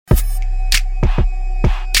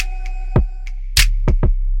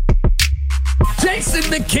Jason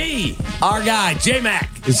McKie, our guy,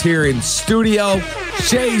 J-Mac, is here in studio.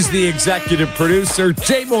 Shay's the executive producer.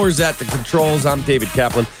 Jay Moore's at the controls. I'm David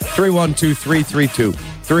Kaplan.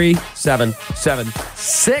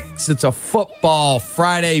 312-332-3776. It's a football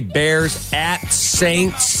Friday. Bears at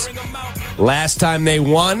Saints. Last time they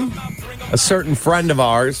won, a certain friend of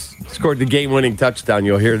ours scored the game-winning touchdown.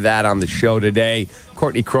 You'll hear that on the show today.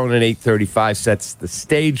 Courtney Cronin, 8:35, sets the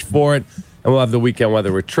stage for it. And we'll have the weekend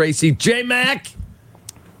weather with Tracy. J-Mac,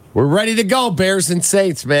 we're ready to go. Bears and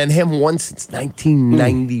Saints, man. Haven't won since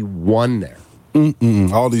 1991 there.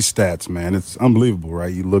 All these stats, man. It's unbelievable,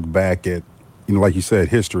 right? You look back at, like you said,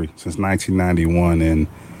 history since 1991, and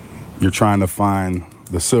you're trying to find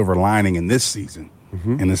the silver lining in this season.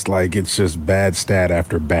 And it's like it's just bad stat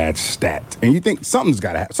after bad stat. And you think something's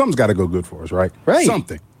got to go good for us, right? Right.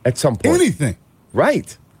 Something. At some point. Anything.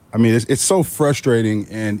 Right. I mean, it's so frustrating,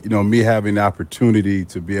 and, me having the opportunity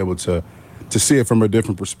to be able to see it from a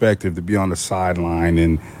different perspective, to be on the sideline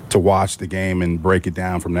and to watch the game and break it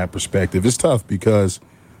down from that perspective. It's tough because,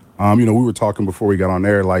 we were talking before we got on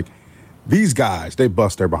air, like, these guys, they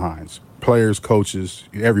bust their behinds. Players, coaches,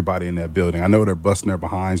 everybody in that building. I know they're busting their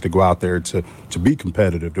behinds to go out there to be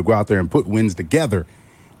competitive, to go out there and put wins together.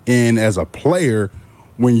 And as a player,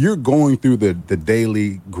 when you're going through the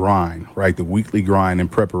daily grind, right, the weekly grind in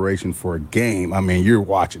preparation for a game, I mean, you're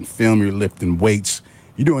watching film, you're lifting weights,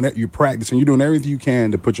 you're doing that, you're practicing, you're doing everything you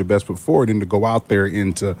can to put your best foot forward and to go out there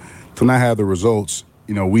and to not have the results,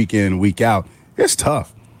 week in, week out. It's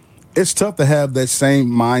tough. It's tough to have that same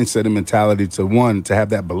mindset and mentality to have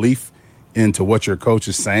that belief into what your coach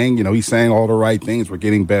is saying. He's saying all the right things. We're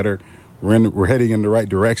getting better. We're heading in the right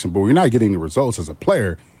direction, but we're not getting the results as a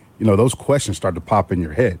player. Those questions start to pop in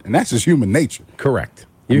your head, and that's just human nature. Correct.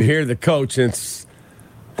 You hear the coach, and it's,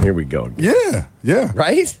 here we go again. Yeah.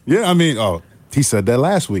 Right? Yeah, he said that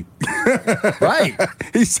last week. Right.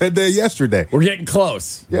 He said that yesterday. We're getting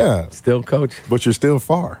close. Yeah. Still, coach. But you're still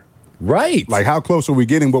far. Right. Like, how close are we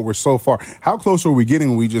getting, but we're so far? How close are we getting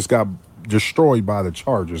when we just got destroyed by the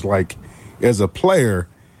Chargers? Like, as a player,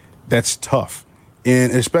 that's tough.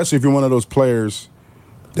 And especially if you're one of those players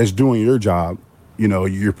that's doing your job,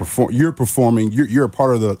 you're performing, you're a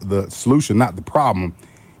part of the solution, not the problem.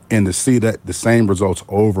 And to see that the same results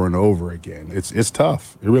over and over again, it's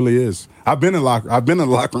tough. It really is. I've been in the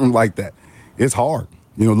locker room like that. It's hard.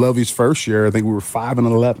 Lovey's first year, I think we were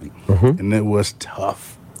 5-11, and it was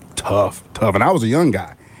tough. And I was a young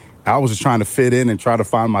guy. I was just trying to fit in and try to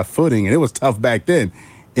find my footing, and it was tough back then.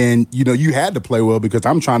 And, you had to play well because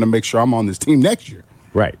I'm trying to make sure I'm on this team next year.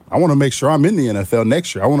 Right. I want to make sure I'm in the NFL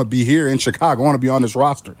next year. I want to be here in Chicago. I want to be on this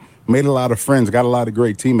roster. Made a lot of friends, got a lot of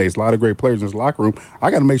great teammates, a lot of great players in this locker room.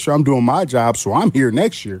 I got to make sure I'm doing my job so I'm here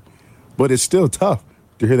next year. But it's still tough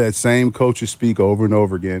to hear that same coaches speak over and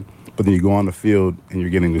over again, but then you go on the field and you're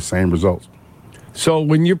getting the same results. So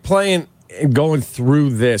when you're playing and going through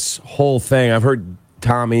this whole thing, I've heard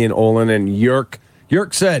Tommy and Olin and Yerk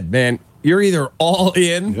said, man, you're either all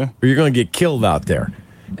in or you're going to get killed out there.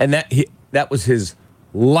 And that was his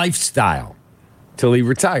lifestyle till he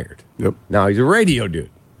retired. Yep. Now he's a radio dude.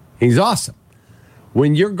 He's awesome.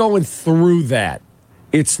 When you're going through that,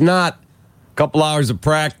 it's not a couple hours of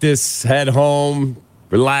practice, head home,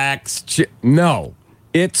 relax. No,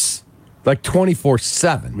 it's like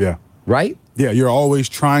 24/7. Yeah. Right? Yeah, you're always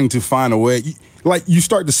trying to find a way. You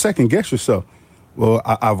start to second guess yourself. Well,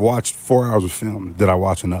 I've watched 4 hours of film. Did I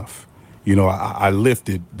watch enough? I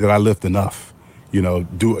lifted. Did I lift enough?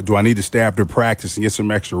 Do I need to stay after practice and get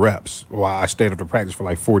some extra reps? Well, I stayed after practice for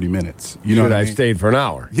like 40 minutes. Should I stayed for an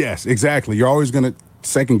hour? Yes, exactly. You're always going to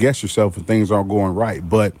second guess yourself when things aren't going right.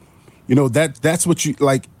 But, that's what you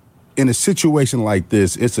like in a situation like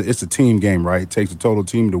this. It's a team game, right? It takes a total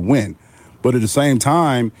team to win. But at the same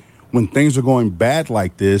time, when things are going bad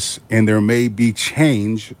like this and there may be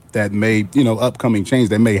change that may, upcoming change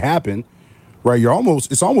that may happen, right?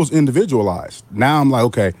 It's almost individualized. Now I'm like,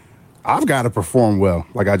 okay, I've got to perform well.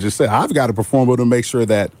 Like I just said, I've got to perform well to make sure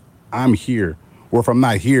that I'm here. Or if I'm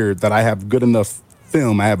not here, that I have good enough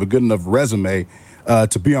film, I have a good enough resume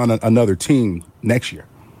to be on another team next year.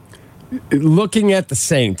 Looking at the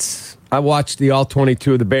Saints, I watched the all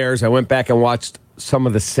 22 of the Bears. I went back and watched some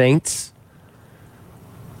of the Saints.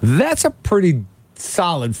 That's a pretty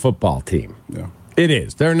solid football team. Yeah. It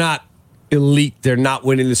is. They're not elite. They're not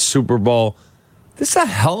winning the Super Bowl. This is a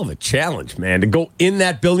hell of a challenge, man, to go in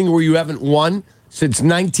that building where you haven't won since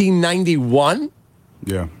 1991.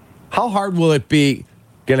 Yeah. How hard will it be?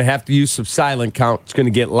 Going to have to use some silent count. It's going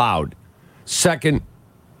to get loud. Second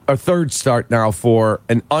or third start now for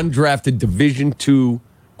an undrafted Division II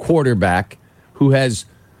quarterback who has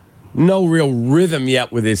no real rhythm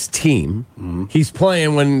yet with his team. Mm-hmm. He's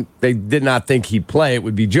playing when they did not think he'd play. It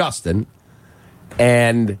would be Justin.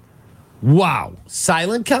 And, wow,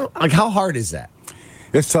 silent count? Like, how hard is that?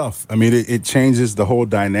 It's tough. I mean, it changes the whole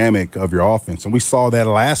dynamic of your offense. And we saw that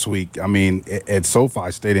last week. I mean, at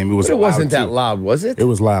SoFi Stadium, it wasn't that loud, was it? It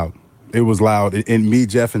was loud. It was loud. And me,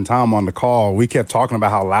 Jeff, and Tom on the call, we kept talking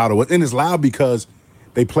about how loud it was. And it's loud because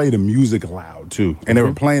they play the music loud, too. And they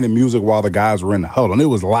were playing the music while the guys were in the huddle. And it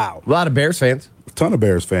was loud. A lot of Bears fans. A ton of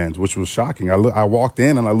Bears fans, which was shocking. I walked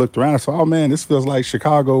in and I looked around and said, oh, man, this feels like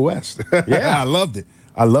Chicago West. Yeah. I loved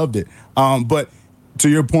it. But to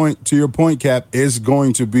your point, Cap, is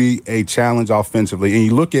going to be a challenge offensively. And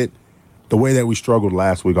you look at the way that we struggled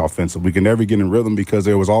last week offensively. We could never get in rhythm because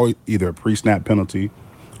there was always either a pre-snap penalty,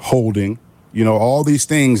 holding, all these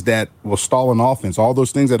things that will stall an offense, all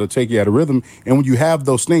those things that will take you out of rhythm. And when you have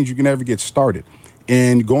those things, you can never get started.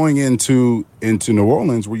 And going into New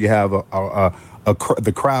Orleans, where you have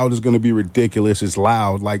the crowd is going to be ridiculous, it's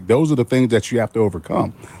loud. Like, those are the things that you have to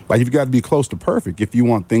overcome. Like, you've got to be close to perfect if you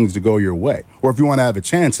want things to go your way, or if you want to have a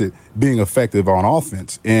chance at being effective on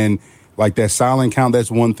offense. And like that silent count,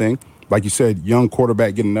 that's one thing. Like you said, young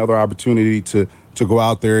quarterback getting another opportunity to go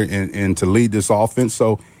out there and to lead this offense.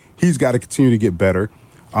 So he's got to continue to get better.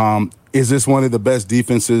 Is this one of the best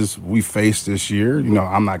defenses we faced this year?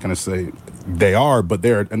 I'm not going to say they are, but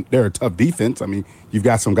they're a tough defense. I mean, you've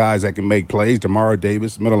got some guys that can make plays. Demaro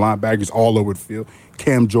Davis, middle linebackers all over the field.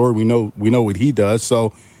 Cam Jordan, we know what he does.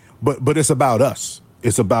 So, but it's about us.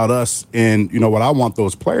 It's about us. And what I want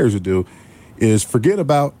those players to do is forget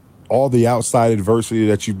about all the outside adversity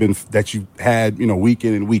that you've had, week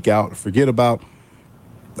in and week out. Forget about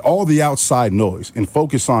all the outside noise and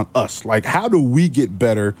focus on us. Like, how do we get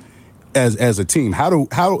better as a team? How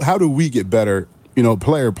do we get better,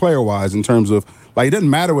 player wise, in terms of, like, it doesn't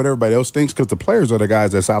matter what everybody else thinks, because the players are the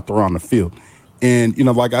guys that's out there on the field. And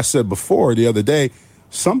like I said before the other day,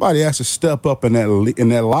 somebody has to step up in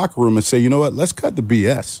that locker room and say, you know what, let's cut the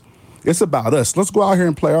BS. It's about us. Let's go out here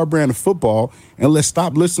and play our brand of football, and let's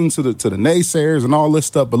stop listening to the naysayers and all this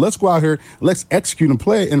stuff. But let's go out here, let's execute and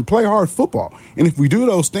play hard football. And if we do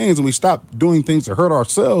those things and we stop doing things to hurt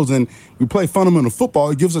ourselves and we play fundamental football,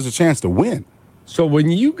 it gives us a chance to win. So when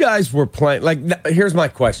you guys were playing, like, here's my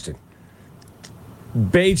question.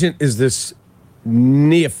 Bagent is this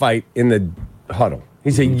neophyte in the huddle.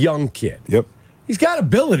 He's a young kid. Yep. He's got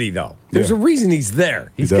ability, though. There's a reason he's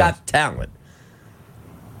there. He's got talent.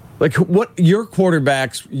 Like, what your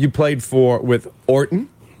quarterbacks you played for with Orton?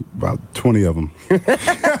 About 20 of them.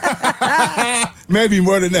 Maybe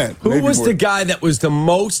more than that. Who was the guy that was the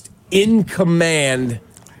most in command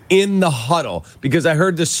in the huddle? Because I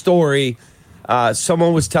heard the story.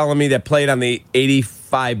 Someone was telling me that played on the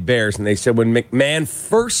 85 Bears, and they said when McMahon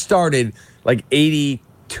first started, like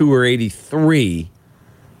 82 or 83,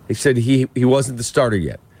 they said he wasn't the starter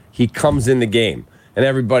yet. He comes in the game, and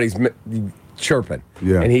everybody's chirping.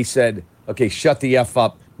 Yeah. And he said, okay, shut the F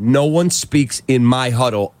up. No one speaks in my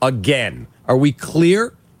huddle again. Are we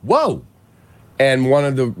clear? Whoa. And one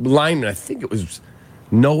of the linemen, I think it was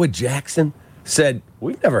Noah Jackson, said,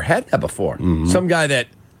 we've never had that before. Mm-hmm. Some guy that,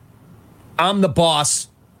 I'm the boss,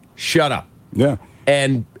 shut up. Yeah.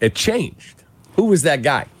 And it changed. Who was that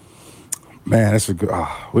guy? Man, that's a good.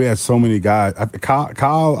 We had so many guys. I think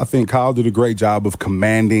Kyle did a great job of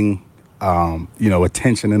commanding,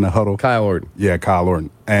 attention in the huddle. Kyle Orton. Yeah, Kyle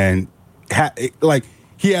Orton. And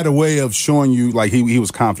he had a way of showing you, like, he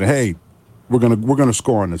was confident. Hey, we're gonna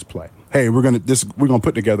score on this play. Hey, we're gonna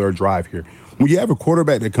put together a drive here. When you have a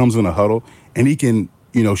quarterback that comes in a huddle and he can,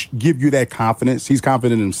 give you that confidence. He's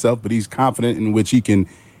confident in himself, but he's confident in which he can,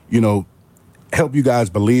 help you guys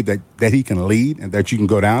believe that he can lead and that you can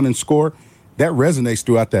go down and score. That resonates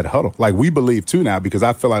throughout that huddle. Like, we believe too now, because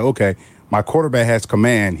I feel like, okay, my quarterback has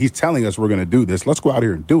command. He's telling us we're going to do this. Let's go out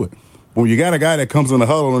here and do it. When you got a guy that comes in the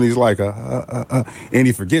huddle and he's like, and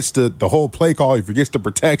he forgets the whole play call, he forgets the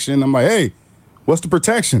protection. I'm like, hey, what's the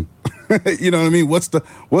protection? You know what I mean? What's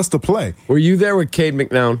the play? Were you there with Cade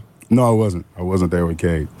McNown? No, I wasn't. I wasn't there with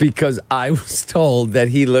Cade. Because I was told that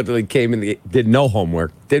he literally came in, did no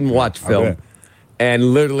homework, didn't watch film,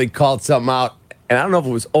 and literally called something out. And I don't know if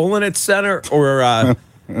it was Olin at center or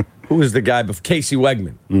who was the guy before? Casey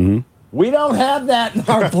Wegman. Mm-hmm. We don't have that in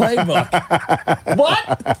our playbook.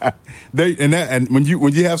 What? And when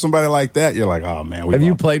you have somebody like that, you're like, oh man. Have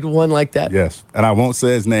you played with one like that? Yes, and I won't say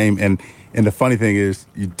his name. And the funny thing is,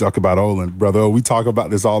 you talk about Olin, brother. We talk about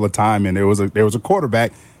this all the time. And there was a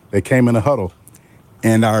quarterback that came in a huddle,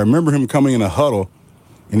 and I remember him coming in a huddle,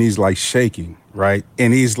 and he's like shaking, right?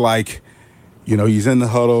 And he's like, he's in the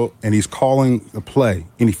huddle and he's calling the play,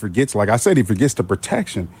 and he forgets. Like I said, he forgets the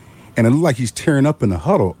protection. and it looked like he's tearing up in the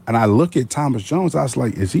huddle. And I look at Thomas Jones. I was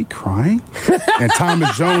like, is he crying? And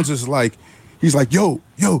Thomas Jones is like, he's like, yo,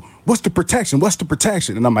 what's the protection? What's the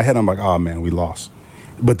protection? And in my head, I'm like, oh, man, we lost.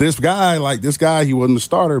 But this guy, he wasn't a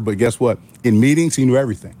starter. But guess what? In meetings, he knew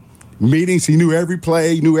everything. Meetings, he knew every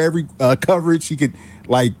play, he knew every coverage. He could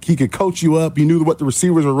coach you up. He knew what the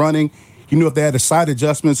receivers were running. He knew if they had the side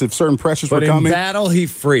adjustments, if certain pressures were coming. But in battle, he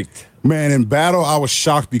freaked. Man, in battle, I was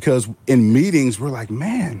shocked because in meetings, we're like,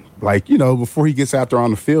 man, before he gets out there on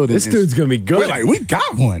the field. This dude's going to be good. We're like, we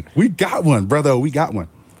got one. We got one, brother. We got one.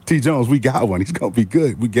 T. Jones, we got one. He's going to be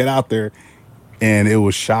good. We get out there, and it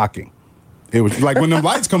was shocking. It was like when the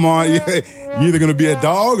lights come on, you're either going to be a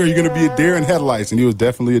dog or you're going to be a deer in headlights. And he was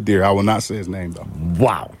definitely a deer. I will not say his name, though.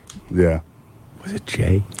 Wow. Yeah. Was it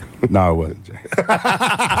Jay? No, it wasn't Jay.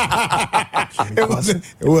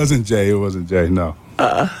 It wasn't Jay. It wasn't Jay, no.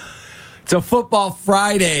 It's a Football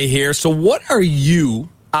Friday here. So what are you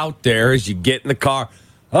out there as you get in the car?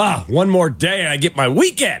 One more day and I get my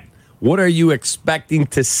weekend. What are you expecting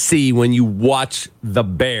to see when you watch the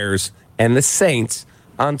Bears and the Saints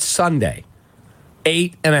on Sunday?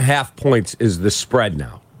 8.5 points is the spread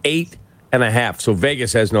now. 8.5. So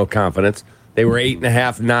Vegas has no confidence. They were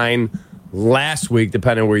 8.5, 9 last week,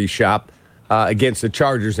 depending on where you shop, against the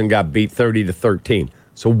Chargers and got beat 30-13.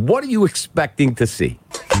 So what are you expecting to see?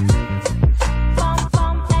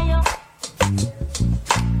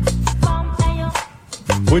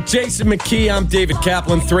 With Jason McKie, I'm David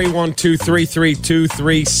Kaplan,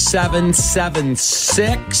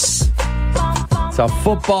 312-332-3776. It's a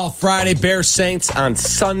Football Friday, Bears Saints on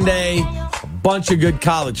Sunday. A bunch of good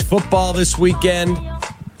college football this weekend.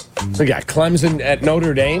 We got Clemson at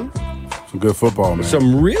Notre Dame. Some good football, man.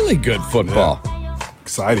 Some really good football. Yeah.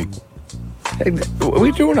 Exciting. Hey,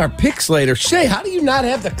 we're doing our picks later. Shay, how do you not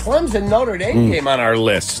have the Clemson Notre Dame game on our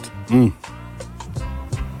list?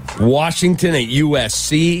 Washington at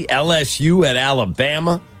USC, LSU at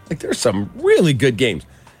Alabama. There's some really good games.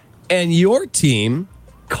 And your team,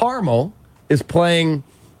 Carmel, is playing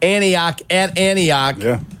Antioch at Antioch.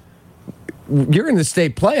 Yeah. You're in the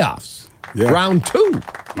state playoffs. Yeah. Round 2.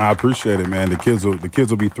 I appreciate it, man. The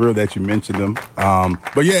kids will be thrilled that you mentioned them.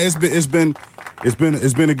 But yeah, it's been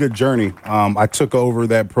a good journey. I took over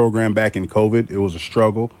that program back in COVID. It was a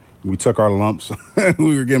struggle. We took our lumps.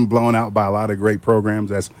 We were getting blown out by a lot of great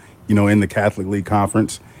programs that's in the Catholic League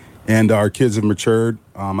Conference. And our kids have matured.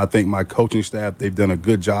 I think my coaching staff, they've done a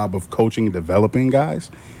good job of coaching and developing guys.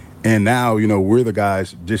 And now, we're the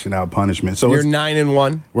guys dishing out punishment. So you're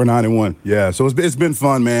 9-1? We're 9-1, yeah. So it's been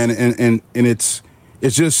fun, man. And it's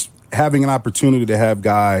just having an opportunity to have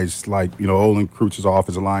guys like, Olin Kreutz's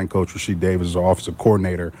offensive line coach, Rasheed Davis is our offensive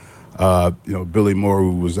coordinator. Billy Moore,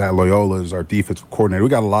 who was at Loyola, is our defensive coordinator. We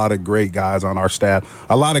got a lot of great guys on our staff.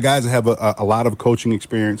 A lot of guys that have a lot of coaching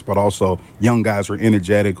experience, but also young guys who are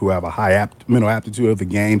energetic, who have a high mental aptitude of the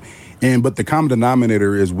game. But the common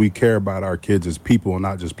denominator is we care about our kids as people and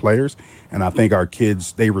not just players. And I think our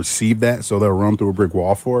kids, they receive that, so they'll run through a brick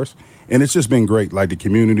wall for us. And it's just been great. Like, the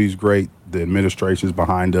community's great. The administration's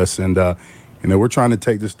behind us. And, we're trying to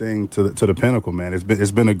take this thing to the pinnacle, man.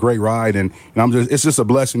 It's been a great ride, and it's just a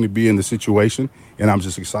blessing to be in the situation, and I'm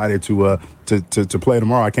just excited to play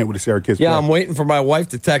tomorrow. I can't wait to see our kids play. I'm waiting for my wife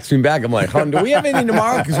to text me back. I'm like, hon, do we have anything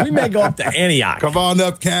tomorrow? Because we may go up to Antioch. Come on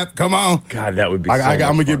up, Cap. Come on. God, that would be I'm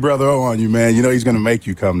going to get Brother O on you, man. He's going to make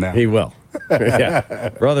you come now. He will. Yeah.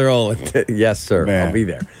 Brother O, yes, sir. Man. I'll be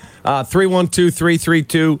there.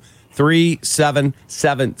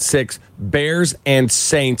 312-332-3776. Bears and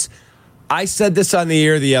Saints. I said this on the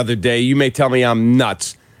air the other day. You may tell me I'm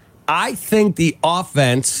nuts. I think the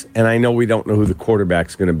offense, and I know we don't know who the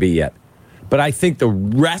quarterback's going to be yet, but I think the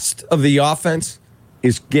rest of the offense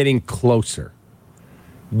is getting closer.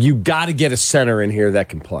 You got to get a center in here that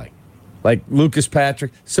can play. Like Lucas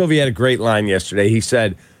Patrick. Sylvie had a great line yesterday. He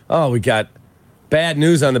said, we got bad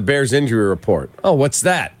news on the Bears injury report. Oh, what's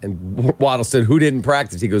that? And Waddle said, who didn't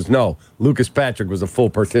practice? He goes, no, Lucas Patrick was a full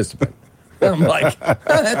participant. I'm like,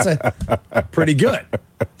 that's pretty good.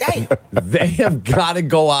 They have got to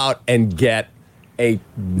go out and get a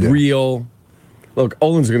real... Look,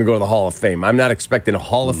 Olin's going to go to the Hall of Fame. I'm not expecting a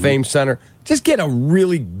Hall of Fame center. Just get a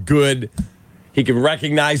really good... He can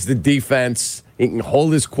recognize the defense. He can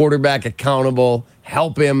hold his quarterback accountable,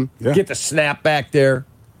 help him, get the snap back there.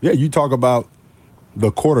 Yeah, you talk about the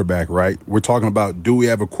quarterback, right? We're talking about, do we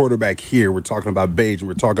have a quarterback here? We're talking about Beige, and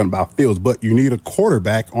we're talking about Fields, but you need a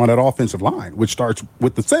quarterback on that offensive line, which starts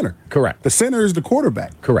with the center. Correct. The center is the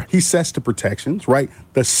quarterback. Correct. He sets the protections, right?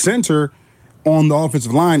 The center on the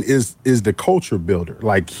offensive line is the culture builder.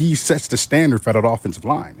 Like, he sets the standard for that offensive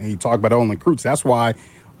line. And you talk about Olin Kreutz. That's why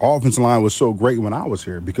offensive line was so great when I was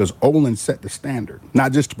here because Olin set the standard,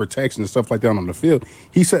 not just the protection and stuff like that on the field.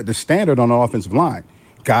 He set the standard on the offensive line.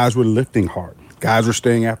 Guys were lifting hard. Guys were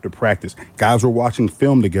staying after practice. Guys were watching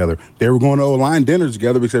film together. They were going to O-line dinners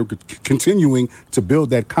together because they were continuing to build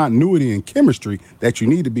that continuity and chemistry that you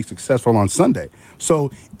need to be successful on Sunday. So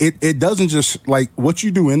it doesn't just like what you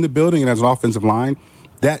do in the building and as an offensive line,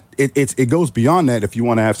 that it goes beyond that if you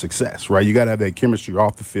want to have success, right? You got to have that chemistry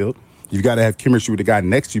off the field. You got to have chemistry with the guy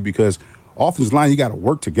next to you because offensive line, you got to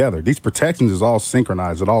work together. These protections is all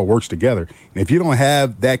synchronized. It all works together. And if you don't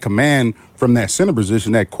have that command from that center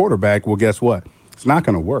position, that quarterback, well, guess what? It's not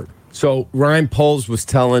going to work. So Ryan Poles was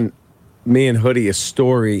telling me and Hoodie a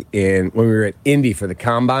story when we were at Indy for the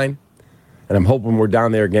Combine, and I'm hoping we're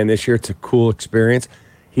down there again this year. It's a cool experience.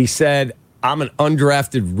 He said, I'm an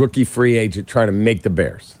undrafted rookie free agent trying to make the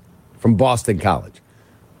Bears from Boston College.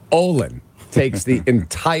 Olin takes the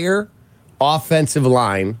entire offensive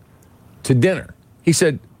line to dinner. He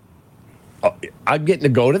said, I'm getting to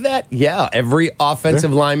go to that? Yeah, every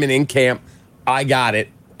offensive lineman in camp, I got it.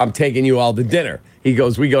 I'm taking you all to dinner. He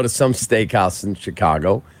goes, we go to some steakhouse in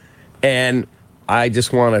Chicago, and I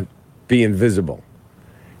just want to be invisible.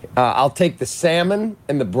 I'll take the salmon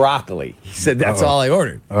and the broccoli. He said, that's all I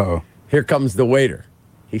ordered. Here comes the waiter.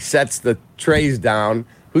 He sets the trays down.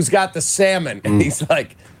 Who's got the salmon? And he's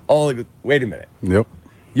like, oh, wait a minute. Yep.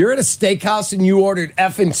 You're at a steakhouse and you ordered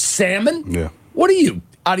effing salmon? Yeah. What are you,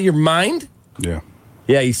 out of your mind? Yeah.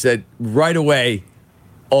 Yeah, he said right away,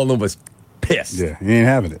 Olin was pissed. Yeah, he ain't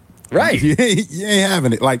having it. Right. You ain't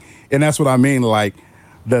having it. Like, and that's what I mean. Like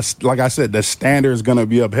I said, the standard is going to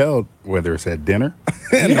be upheld, whether it's at dinner,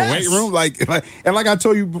 in the weight room. Like I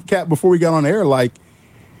told you, Cap, before we got on the air, like,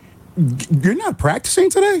 you're not practicing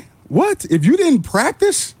today? What? If you didn't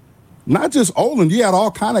practice, not just Olin, you had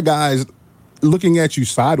all kind of guys looking at you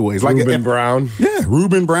sideways. Ruben Brown. Yeah,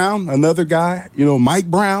 Ruben Brown, another guy, Mike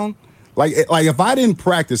Brown. Like if I didn't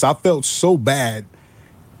practice, I felt so bad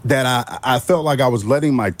that I felt like I was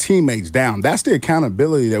letting my teammates down. That's the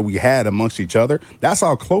accountability that we had amongst each other. That's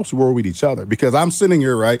how close we were with each other. Because I'm sitting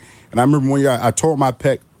here, right, and I remember one year I tore my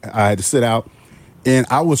pec, I had to sit out, and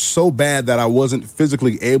I was so bad that I wasn't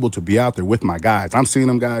physically able to be out there with my guys. I'm seeing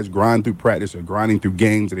them guys grind through practice or grinding through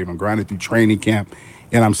games, and they've been grinding through training camp,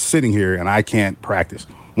 and I'm sitting here and I can't practice.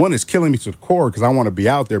 One, it's killing me to the core because I want to be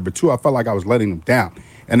out there, but two, I felt like I was letting them down.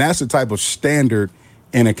 And that's the type of standard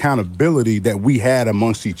and accountability that we had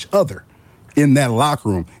amongst each other in that locker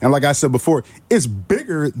room. And like I said before, it's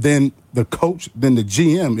bigger than the coach, than the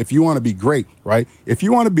GM if you want to be great, right? If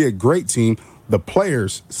you want to be a great team, the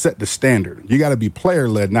players set the standard. You got to be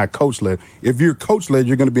player-led, not coach-led. If you're coach-led,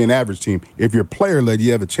 you're going to be an average team. If you're player-led,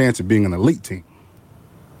 you have a chance of being an elite team.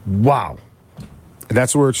 Wow.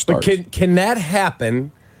 That's where it starts. But can that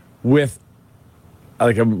happen with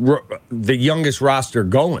like the youngest roster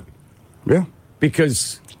going? Yeah.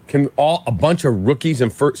 Because can a bunch of rookies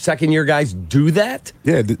and second-year guys do that?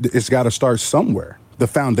 Yeah, it's got to start somewhere. The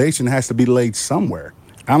foundation has to be laid somewhere.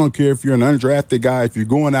 I don't care if you're an undrafted guy, if you're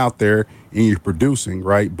going out there and you're producing,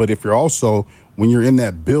 right? But if you're also, when you're in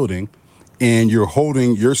that building and you're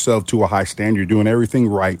holding yourself to a high standard, you're doing everything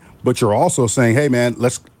right, but you're also saying, hey, man,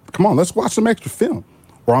 let's watch some extra film.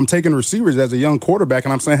 Or I'm taking receivers as a young quarterback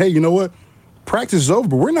and I'm saying, hey, you know what? Practice is over,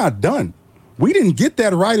 but we're not done. We didn't get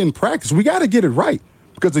that right in practice. We got to get it right.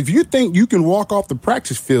 Because if you think you can walk off the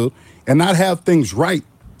practice field and not have things right,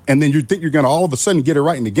 and then you think you're going to all of a sudden get it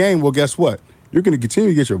right in the game, well, guess what? You're going to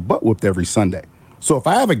continue to get your butt whooped every Sunday. So if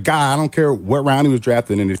I have a guy, I don't care what round he was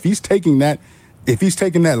drafted in, if he's taking that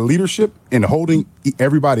leadership and holding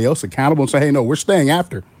everybody else accountable and say, hey, no, we're staying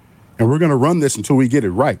after, and we're going to run this until we get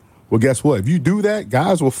it right. Well, guess what? If you do that,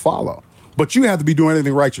 guys will follow. But you have to be doing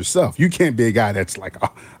everything right yourself. You can't be a guy that's like,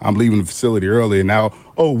 oh, I'm leaving the facility early and now,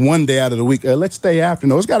 one day out of the week, let's stay after.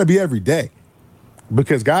 No, it's got to be every day.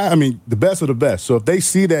 Because, the best of the best. So if they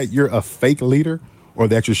see that you're a fake leader or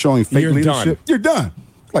that you're showing fake leadership, you're done.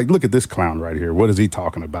 Like, look at this clown right here. What is he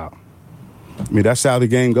talking about? That's how the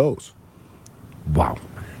game goes. Wow.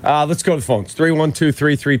 Let's go to the phones.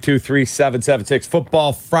 312-332-3776.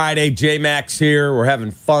 Football Friday. J-Max here. We're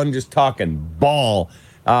having fun just talking ball.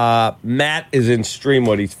 Matt is in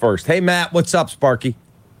Streamwood. He's first. Hey, Matt. What's up, Sparky?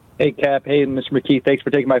 Hey, Cap. Hey, Mr. McKie. Thanks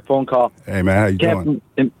for taking my phone call. Hey, man. How you doing?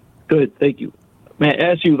 Good. Thank you. Man,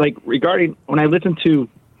 I asked you, regarding when I listened to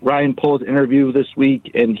Ryan Poles' interview this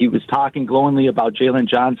week, and he was talking glowingly about Jalen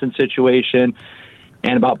Johnson's situation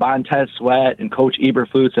and about Montez Sweat and Coach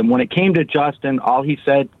Eberflus. And when it came to Justin, all he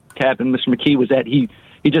said, Captain Mr. McKie, was that he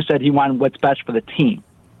just said he wanted what's best for the team.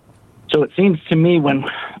 So it seems to me when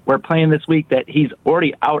we're playing this week that he's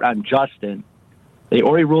already out on Justin. They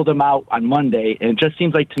already ruled him out on Monday, and it just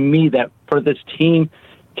seems like to me that for this team,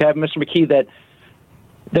 Kevin, Mr. McKie, that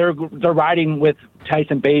they're riding with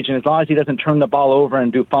Tyson Bagent as long as he doesn't turn the ball over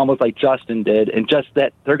and do fumbles like Justin did, and just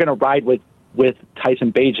that they're going to ride with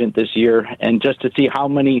Tyson Bagent this year, and just to see how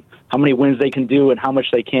many wins they can do and how much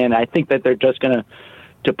they can. I think that they're just going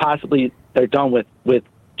to possibly they're done with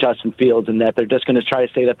Justin Fields, and that they're just going to try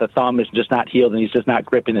to say that the thumb is just not healed and he's just not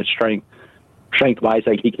gripping it strength-wise,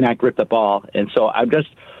 like he cannot grip the ball. And so I'm just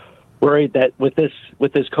worried that with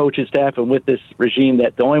this coaching staff and with this regime,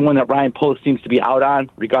 that the only one that Ryan Poles seems to be out on,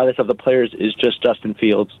 regardless of the players, is just Justin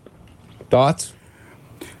Fields. Thoughts?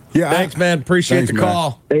 Yeah. Thanks, man. Appreciate the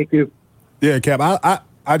call. Man. Thank you. Yeah, Cap.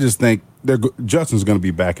 I just think Justin's going to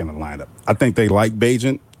be back in the lineup. I think they like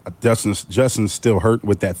Bagent. Justin's still hurt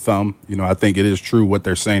with that thumb. I think it is true what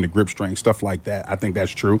they're saying, the grip strength, stuff like that. I think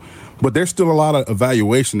that's true. But there's still a lot of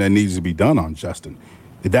evaluation that needs to be done on Justin.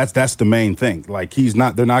 That's the main thing. Like,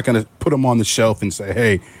 they're not going to put him on the shelf and say,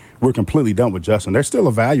 hey, we're completely done with Justin. There's still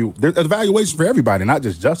there's evaluation for everybody, not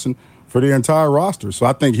just Justin, for the entire roster. So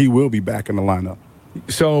I think he will be back in the lineup.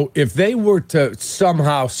 So if they were to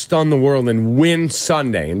somehow stun the world and win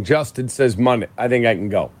Sunday, and Justin says Monday, I think I can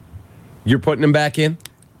go. You're putting him back in?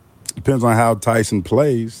 Depends on how Tyson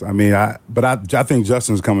plays. I mean, I think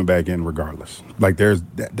Justin's coming back in regardless. Like, there's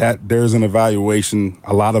an evaluation,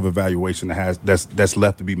 a lot of evaluation that's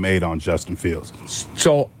left to be made on Justin Fields.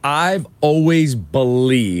 So I've always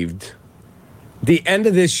believed the end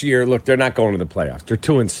of this year. Look, they're not going to the playoffs. They're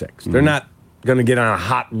 2-6. Mm-hmm. They're not going to get on a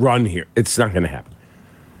hot run here. It's not going to happen.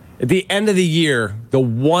 At the end of the year, the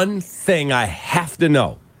one thing I have to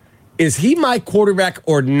know is he my quarterback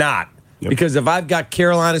or not? Yep. Because if I've got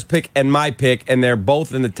Carolina's pick and my pick and they're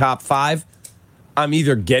both in the top 5, I'm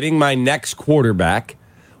either getting my next quarterback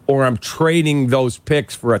or I'm trading those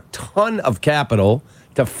picks for a ton of capital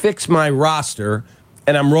to fix my roster,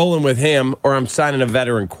 and I'm rolling with him, or I'm signing a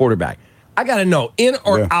veteran quarterback. I got to know, in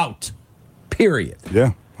or out, period.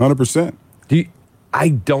 Yeah, 100%. I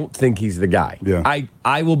don't think he's the guy. Yeah.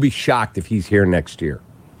 I will be shocked if he's here next year.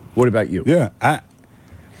 What about you? Yeah, I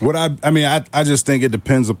just think it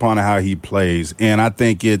depends upon how he plays, and I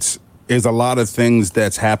think it's a lot of things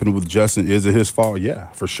that's happened with Justin. Is it his fault? Yeah,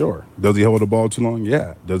 for sure. Does he hold the ball too long?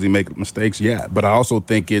 Yeah. Does he make mistakes? Yeah. But I also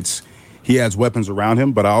think he has weapons around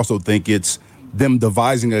him, but I also think it's them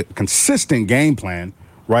devising a consistent game plan,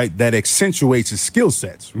 right, that accentuates his skill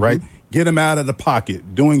sets, right? Mm-hmm. Get him out of the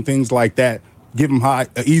pocket, doing things like that. Give him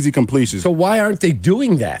easy completions. So why aren't they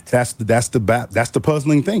doing that? That's the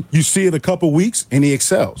puzzling thing. You see it a couple weeks and he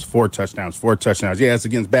excels. 4 touchdowns. Yeah, it's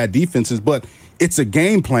against bad defenses, but it's a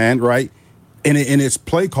game plan, right? And it's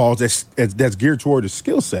play calls that's geared toward his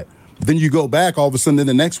skill set. Then you go back, all of a sudden, then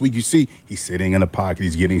the next week you see he's sitting in the pocket,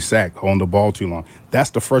 he's getting sacked, holding the ball too long.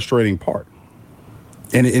 That's the frustrating part,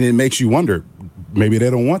 and it makes you wonder, maybe they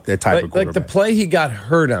don't want that type of quarterback. Like the play he got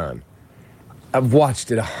hurt on, I've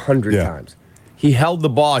watched it 100 times. He held the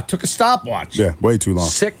ball. I took a stopwatch. Yeah, way too long.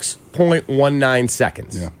 6.19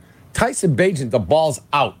 seconds. Yeah. Tyson Bagent, the ball's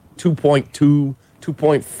out. 2.2,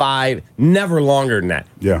 2.5, never longer than that.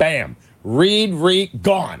 Yeah. Bam. Read,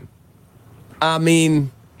 gone. I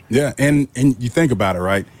mean. Yeah, and you think about it,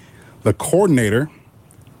 right? The coordinator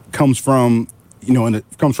comes from,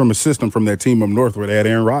 a system from that team up north where they had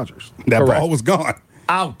Aaron Rodgers. That Correct. ball was gone.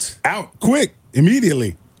 Out. Quick,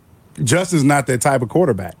 immediately. Justin's not that type of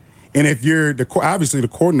quarterback. And if you're obviously the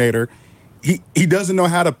coordinator, he doesn't know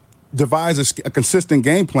how to devise a consistent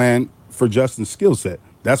game plan for Justin's skill set.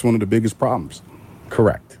 That's one of the biggest problems.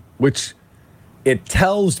 Correct. Which it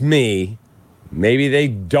tells me maybe they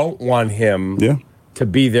don't want him to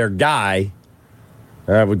be their guy.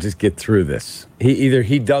 I would just get through this.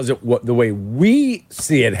 He does it the way we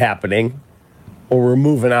see it happening, or we're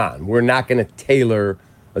moving on. We're not going to tailor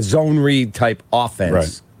a zone read type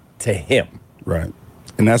offense to him. Right.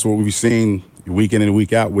 And that's what we've seen week in and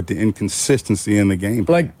week out with the inconsistency in the game.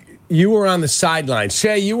 Like, you were on the sideline.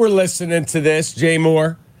 Shay, you were listening to this, Jay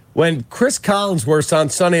Moore, when Chris Collinsworth's on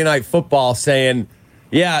Sunday Night Football saying,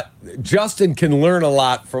 yeah, Justin can learn a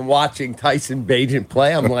lot from watching Tyson Bagent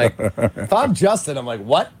play. I'm like, if I'm Justin, I'm like,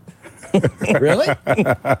 what? Really?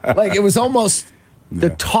 Like, it was almost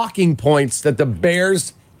the talking points that the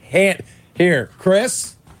Bears had. Here,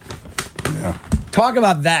 Chris, talk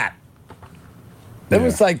about that. It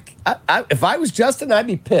was like, if I was Justin, I'd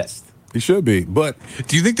be pissed. He should be, but...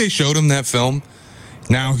 Do you think they showed him that film?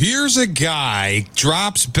 Now, here's a guy,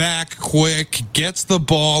 drops back quick, gets the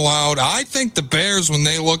ball out. I think the Bears, when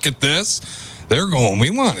they look at this, they're going,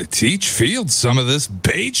 we want to teach Fields some of this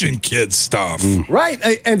Bagent kid stuff. Right,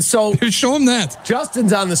 and so... Show him that.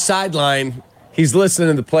 Justin's on the sideline, He's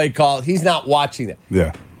listening to the play call. He's not watching it.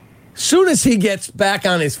 Yeah. Soon as he gets back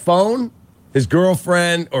on his phone, his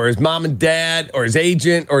girlfriend or his mom and dad or his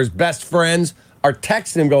agent or his best friends are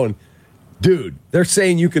texting him going, dude, they're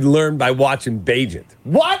saying you could learn by watching Bajent.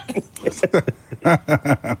 What?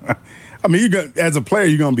 I mean, as a player,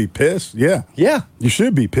 you're going to be pissed. Yeah. Yeah. You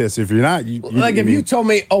should be pissed. If you're not, if you told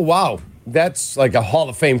me, oh, wow, that's like a Hall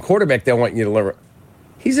of Fame quarterback they want you to learn.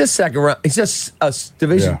 He's a second round. He's just a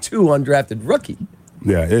Division II undrafted rookie.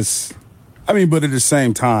 Yeah, but at the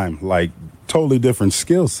same time, like, totally different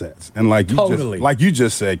skill sets. And like you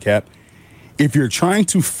just said, Cap, if you're trying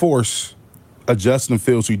to force a Justin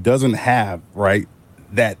Fields who doesn't have, right,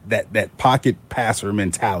 that pocket passer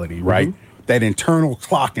mentality, right? Mm-hmm. That internal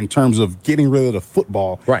clock in terms of getting rid of the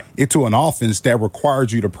football into an offense that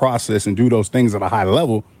requires you to process and do those things at a high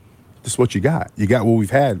level, this is what you got. You got what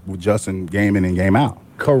we've had with Justin game in and game out.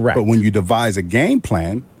 Correct. But when you devise a game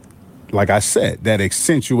plan, like I said, that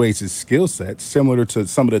accentuates his skill set, similar to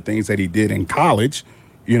some of the things that he did in college,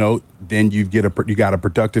 then you got a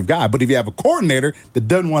productive guy. But if you have a coordinator that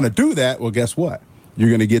doesn't want to do that, well, guess what? You're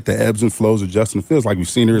going to get the ebbs and flows of Justin Fields like we've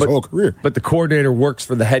seen his whole career. But the coordinator works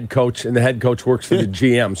for the head coach, and the head coach works for the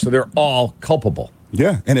GM, so they're all culpable.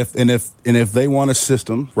 Yeah, and if they want a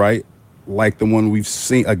system, right, like the one we've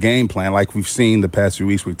seen, a game plan like we've seen the past few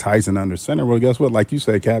weeks with Tyson under center, well, guess what? Like you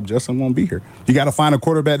said, Cap, Justin won't be here. You got to find a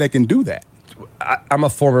quarterback that can do that. I'm a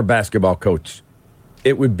former basketball coach.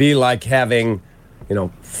 It would be like having,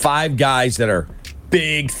 5 guys that are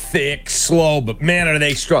big, thick, slow, but man, are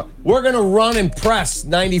they strong. We're going to run and press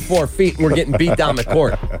 94 feet, and we're getting beat down the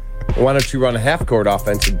court. Why don't you run a half-court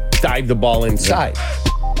offense and dive the ball inside?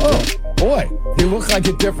 Oh, boy, you look like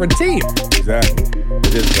a different team. Exactly.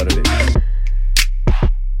 It is what it is.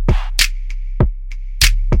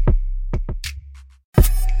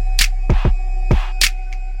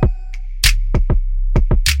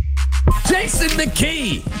 Jason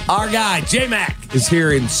McKie, our guy, J-Mac, is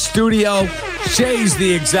here in studio. Shay's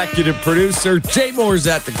the executive producer. Jay Moore's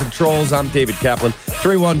at the controls. I'm David Kaplan.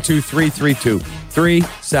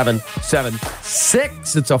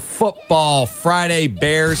 312-332-3776. It's a football Friday.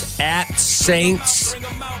 Bears at Saints.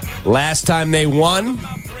 Last time they won,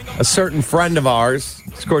 a certain friend of ours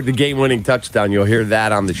scored the game-winning touchdown. You'll hear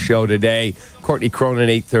that on the show today. Courtney Cronin,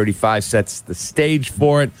 8:35, sets the stage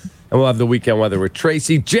for it. And we'll have the weekend weather with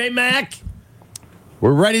Tracy. J-Mac,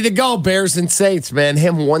 we're ready to go. Bears and Saints, man.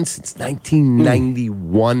 Haven't won since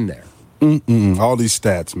 1991 there. All these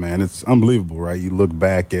stats, man. It's unbelievable, right? You look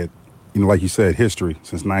back at, like you said, history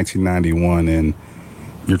since 1991, and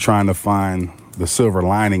you're trying to find the silver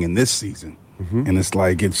lining in this season. Mm-hmm. And it's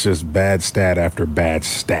like it's just bad stat after bad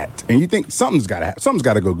stat. And you think something's got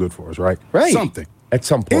to go good for us, right? Right. Something. At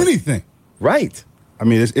some point. Anything. Right. I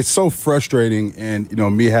mean, it's so frustrating, and,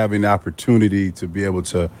 me having the opportunity to be able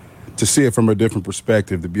to see it from a different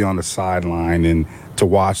perspective, to be on the sideline and to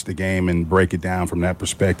watch the game and break it down from that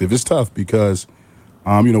perspective. It's tough because,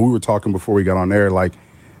 we were talking before we got on air, like,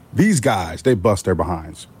 these guys, they bust their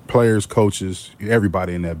behinds. Players, coaches,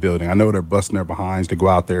 everybody in that building. I know they're busting their behinds to go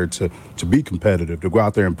out there to be competitive, to go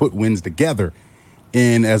out there and put wins together.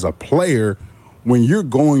 And as a player, when you're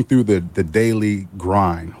going through the daily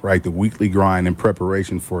grind, right, the weekly grind in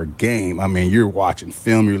preparation for a game, I mean, you're watching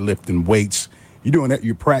film, you're lifting weights, you're doing that,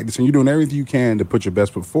 you're practicing, you're doing everything you can to put your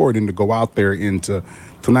best foot forward and to go out there and to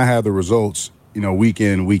not have the results, week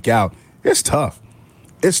in, week out. It's tough.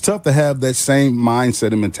 It's tough to have that same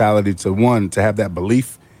mindset and mentality to have that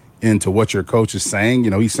belief into what your coach is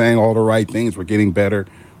saying. He's saying all the right things. We're getting better.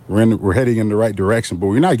 We're heading in the right direction, but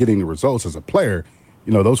we're not getting the results as a player.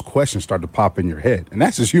 Those questions start to pop in your head, and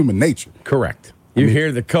that's just human nature. Correct. You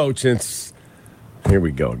hear the coach, and it's, here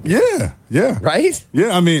we go again. Yeah. Right?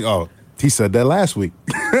 Yeah, he said that last week.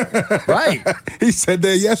 Right. He said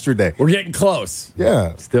that yesterday. We're getting close.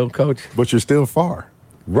 Yeah. Still, coach. But you're still far.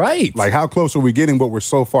 Right. Like, how close are we getting, but we're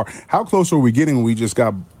so far? How close are we getting when we just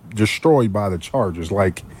got destroyed by the Chargers?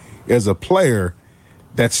 Like, as a player,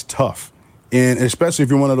 that's tough. And especially if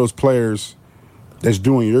you're one of those players that's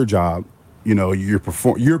doing your job, you're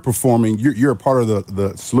performing, you're a part of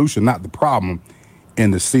the solution, not the problem.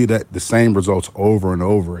 And to see that the same results over and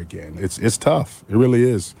over again, it's tough. It really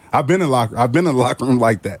is. I've been in the locker room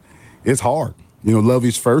like that. It's hard.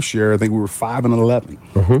 Lovey's first year, I think we were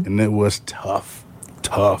 5-11, and it was tough.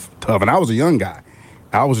 And I was a young guy.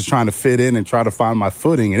 I was just trying to fit in and try to find my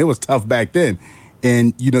footing, and it was tough back then.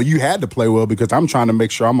 And you had to play well because I'm trying to make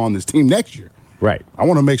sure I'm on this team next year. Right. I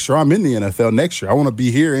want to make sure I'm in the NFL next year. I want to be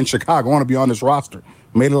here in Chicago. I want to be on this roster.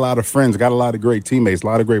 Made a lot of friends, got a lot of great teammates, a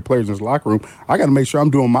lot of great players in this locker room. I got to make sure I'm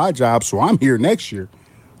doing my job so I'm here next year.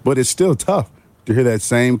 But it's still tough to hear that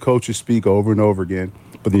same coaches speak over and over again,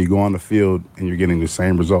 but then you go on the field and you're getting the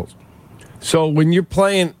same results. So when you're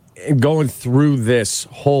playing and going through this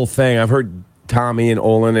whole thing, I've heard Tommy and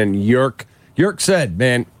Olin and Yerk. Yerk said,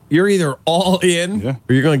 man, you're either all in or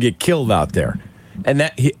you're going to get killed out there. And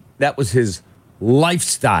that was his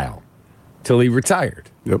lifestyle till he retired.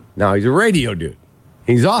 Yep. Now he's a radio dude.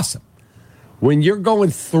 He's awesome. When you're going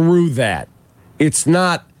through that, it's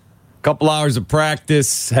not a couple hours of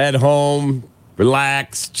practice, head home,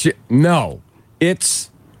 relax. No,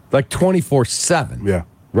 it's like 24/7. Yeah.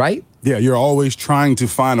 Right? Yeah, you're always trying to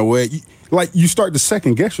find a way. You start to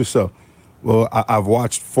second guess yourself. Well, I've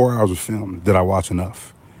watched 4 hours of film. Did I watch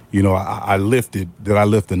enough? I lifted. Did I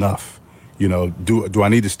lift enough? Do I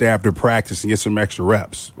need to stay after practice and get some extra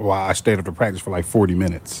reps? Well, I stayed after practice for like 40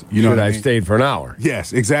 minutes. Should I stayed for an hour?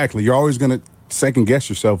 Yes, exactly. You're always going to second guess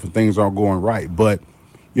yourself when things aren't going right. But,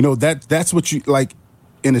 that's what you like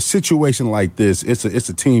in a situation like this. It's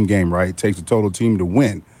a team game, right? It takes a total team to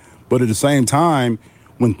win. But at the same time,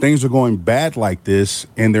 when things are going bad like this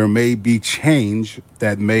and there may be change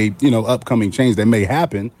that may, upcoming change that may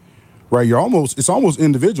happen, right? It's almost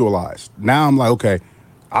individualized. Now I'm like, okay,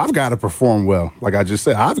 I've got to perform well. Like I just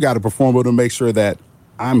said, I've got to perform well to make sure that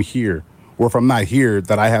I'm here. Or if I'm not here,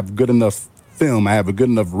 that I have good enough film, I have a good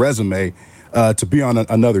enough resume to be on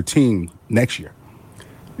another team next year.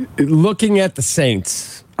 Looking at the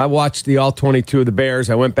Saints, I watched the all 22 of the Bears.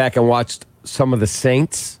 I went back and watched some of the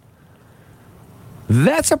Saints.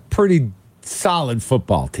 That's a pretty solid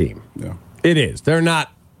football team. Yeah. It is. They're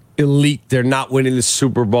not elite. They're not winning the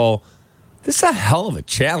Super Bowl. This is a hell of a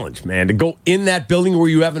challenge, man, to go in that building where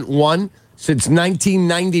you haven't won since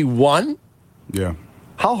 1991. Yeah.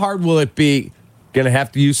 How hard will it be? Going to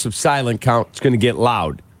have to use some silent count. It's going to get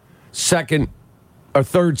loud. Second or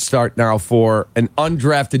third start now for an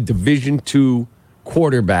undrafted Division II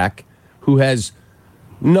quarterback who has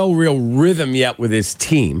no real rhythm yet with his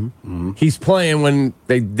team. Mm-hmm. He's playing when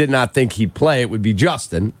they did not think he'd play. It would be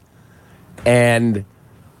Justin. And,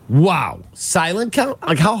 wow, silent count?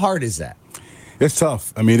 Like, how hard is that? It's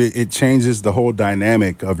tough. I mean, it changes the whole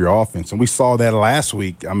dynamic of your offense. And we saw that last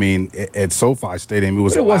week. I mean, at SoFi Stadium,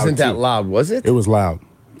 it wasn't that loud, was it? It was loud.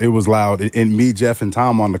 It was loud. And me, Jeff, and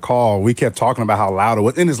Tom on the call, we kept talking about how loud it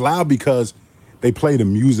was. And it's loud because they play the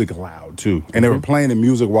music loud, too. And they were playing the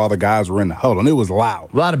music while the guys were in the huddle. And it was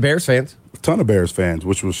loud. A lot of Bears fans. A ton of Bears fans,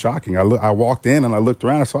 which was shocking. I walked in and I looked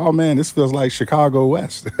around. I said, oh, man, this feels like Chicago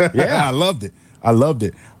West. Yeah. I loved it.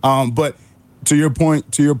 But to your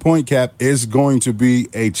point, Cap, it's going to be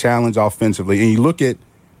a challenge offensively. And you look at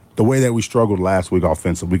the way that we struggled last week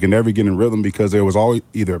offensively. We could never get in rhythm because there was always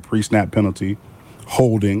either a pre-snap penalty,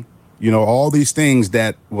 holding, all these things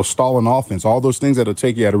that will stall an offense, all those things that will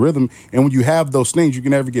take you out of rhythm. And when you have those things, you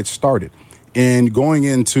can never get started. And going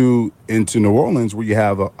into New Orleans, where you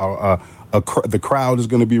have the crowd is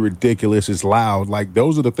going to be ridiculous, it's loud. Like,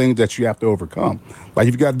 those are the things that you have to overcome. Like,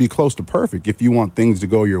 you've got to be close to perfect if you want things to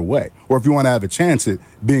go your way, or if you want to have a chance at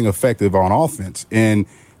being effective on offense. And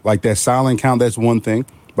like that silent count, that's one thing.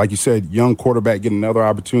 Like you said, young quarterback getting another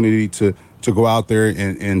opportunity to go out there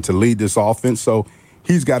and to lead this offense. So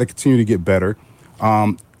he's got to continue to get better.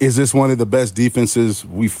 Is this one of the best defenses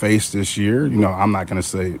we faced this year? I'm not going to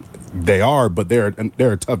say they are, but they're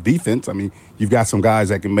a tough defense. I mean, you've got some guys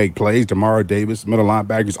that can make plays. Demario Davis, middle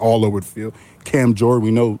linebackers all over the field. Cam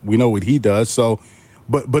Jordan, we know what he does. So,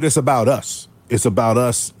 but it's about us. It's about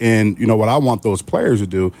us. And what I want those players to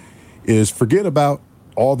do is forget about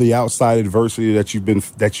all the outside adversity that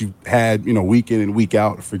you've had, week in and week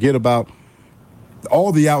out. Forget about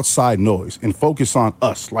all the outside noise and focus on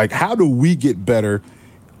us. Like, how do we get better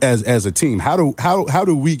as a team? How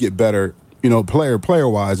do we get better, player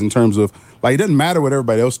wise, in terms of, like, it doesn't matter what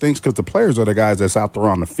everybody else thinks, because the players are the guys that's out there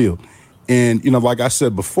on the field. And like I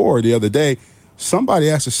said before the other day, somebody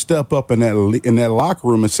has to step up in that locker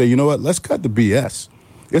room and say, you know what, let's cut the BS.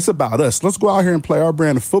 It's about us. Let's go out here and play our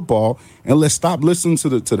brand of football, and let's stop listening to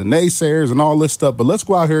the naysayers and all this stuff. But let's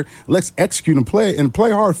go out here, let's execute and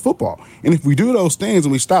play hard football. And if we do those things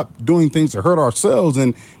and we stop doing things to hurt ourselves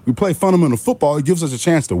and we play fundamental football, it gives us a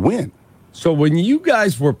chance to win. So when you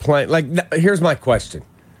guys were playing, like, here's my question.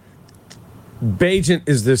 Bajent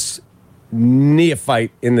is this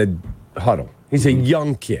neophyte in the huddle. He's a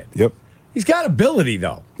young kid. Yep. He's got ability,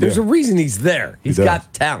 though. There's a reason he's there. He's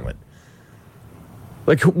got talent.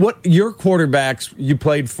 Like, what your quarterbacks you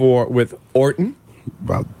played for with Orton?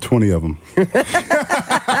 About 20 of them.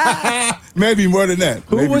 Maybe more than that.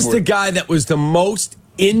 Who was the guy that was the most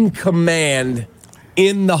in command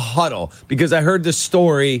in the huddle? Because I heard the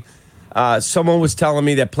story. Someone was telling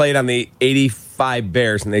me that played on the 85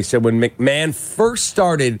 Bears, and they said when McMahon first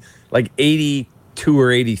started, like 82 82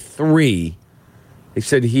 or 83. He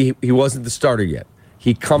said he wasn't the starter yet.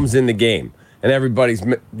 He comes in the game, and everybody's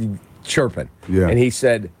chirping. Yeah. And he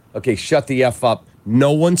said, okay, shut the F up.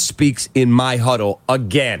 No one speaks in my huddle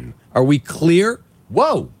again. Are we clear?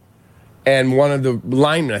 Whoa. And one of the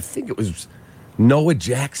linemen, I think it was Noah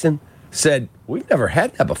Jackson, said, we've never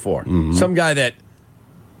had that before. Mm-hmm. Some guy that,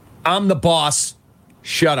 I'm the boss,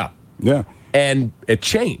 shut up. Yeah. And it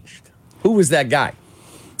changed. Who was that guy?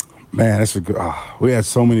 Man, that's a good. We had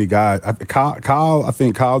so many guys. I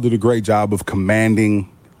think Kyle did a great job of commanding,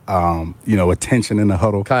 attention in the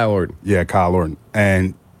huddle. Kyle Orton. Yeah, Kyle Orton,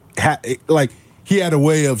 and he had a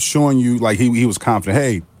way of showing you like he was confident.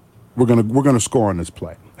 Hey, we're gonna score on this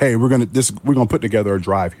play. Hey, we're gonna put together a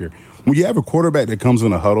drive here. When you have a quarterback that comes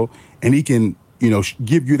in a huddle and he can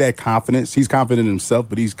give you that confidence. He's confident in himself,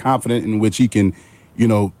 but he's confident in which he can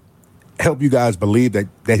help you guys believe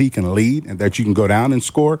that he can lead and that you can go down and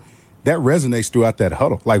score. That resonates throughout that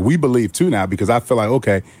huddle. Like, we believe, too, now, because I feel like,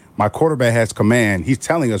 okay, my quarterback has command. He's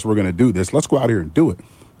telling us we're going to do this. Let's go out here and do it.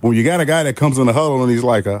 When you got a guy that comes in the huddle and he's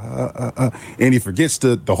like, and he forgets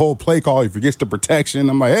the whole play call, he forgets the protection.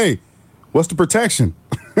 I'm like, hey, what's the protection?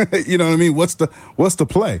 You know what I mean? What's the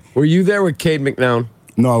play? Were you there with Cade McNown?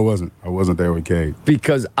 No, I wasn't. I wasn't there with Cade.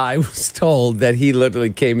 Because I was told that he literally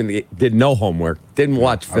came in, did no homework, didn't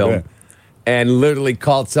watch film, and literally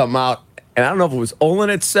called something out. And I don't know if it was Olin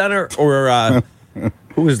at center or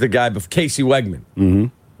who was the guy before? Casey Wegman. Mm-hmm.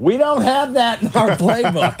 We don't have that in our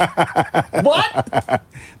playbook. What?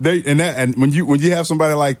 And when you have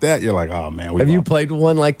somebody like that, you're like, oh man. Have you played with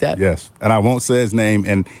one like that? Yes, and I won't say his name.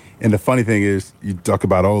 And the funny thing is, you talk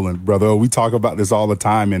about Olin, brother. We talk about this all the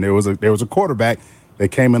time. And there was a quarterback that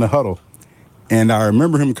came in a huddle, and I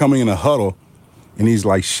remember him coming in a huddle, and he's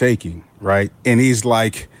like shaking, right? And he's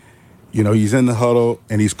like, he's in the huddle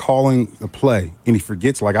and he's calling the play and he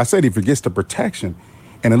forgets, like I said, he forgets the protection.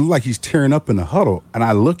 And it looked like he's tearing up in the huddle. And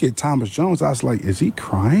I look at Thomas Jones, I was like, is he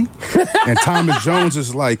crying? And Thomas Jones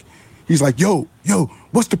is like, he's like, yo,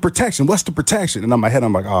 what's the protection? What's the protection? And in my head,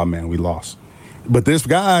 I'm like, oh man, we lost. But this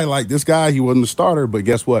guy, he wasn't the starter, but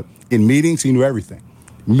guess what? In meetings, he knew everything.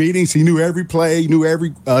 Meetings, he knew every play, he knew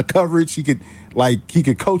every coverage. He could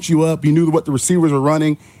coach you up. He knew what the receivers were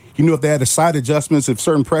running. He knew if they had the side adjustments, if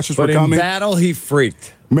certain pressures were coming. But in battle, he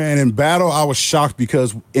freaked. Man, in battle, I was shocked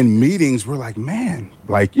because in meetings, we're like, man,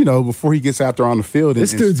 before he gets out there on the field.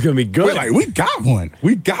 This dude's going to be good. We're like, we got one.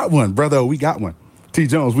 We got one, brother. We got one. T.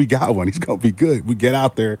 Jones, we got one. He's going to be good. We get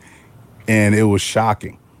out there, and it was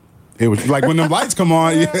shocking. It was like when the lights come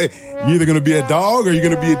on, you're either going to be a dog or you're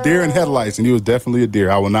going to be a deer in headlights, and he was definitely a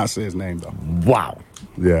deer. I will not say his name, though. Wow.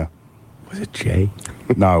 Yeah. Was it Jay?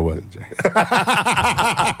 No, it wasn't Jay.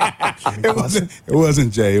 It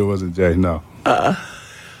wasn't Jay. It wasn't Jay, no.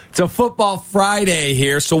 It's a Football Friday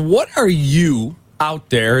here. So what are you out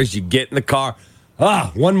there as you get in the car?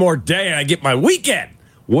 One more day and I get my weekend.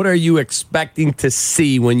 What are you expecting to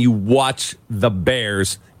see when you watch the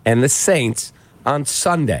Bears and the Saints on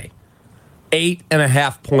Sunday?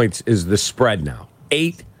 8.5 points is the spread now.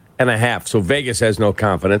 8.5. So Vegas has no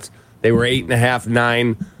confidence. They were 8.5,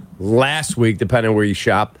 9 last week, depending on where you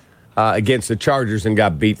shop, against the Chargers and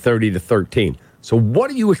got beat 30-13. So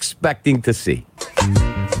what are you expecting to see?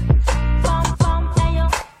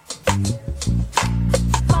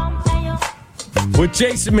 With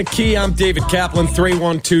Jason McKie, I'm David Kaplan,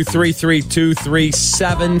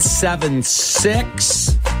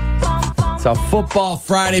 312-332-3776. It's a Football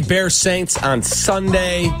Friday, Bears Saints on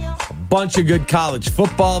Sunday. A bunch of good college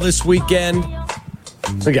football this weekend.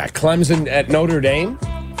 We got Clemson at Notre Dame.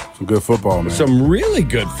 Some good football, man. Some really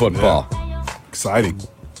good football. Yeah. Exciting.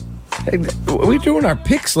 Hey, we're doing our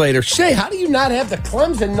picks later. Shay, how do you not have the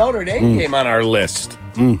Clemson Notre Dame game on our list?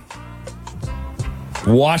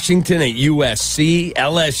 Washington at USC,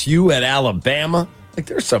 LSU at Alabama.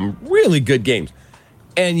 There's some really good games.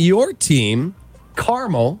 And your team,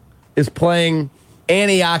 Carmel, is playing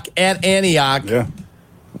Antioch at Antioch. Yeah.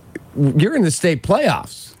 You're in the state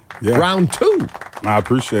playoffs. Yeah. Round 2. I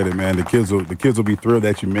appreciate it, man. The kids will be thrilled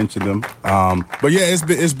that you mentioned them. But yeah,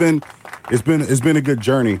 it's been a good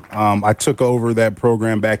journey. I took over that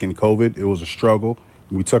program back in COVID. It was a struggle.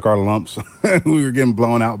 We took our lumps. We were getting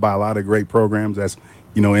blown out by a lot of great programs that's,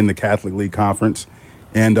 in the Catholic League Conference.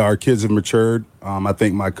 And our kids have matured. I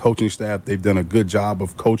think my coaching staff, they've done a good job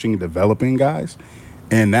of coaching and developing guys.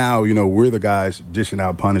 And now, we're the guys dishing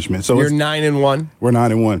out punishment. So you're 9-1? We're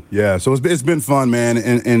 9-1, yeah. So it's been fun, man.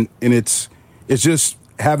 And it's just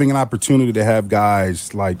having an opportunity to have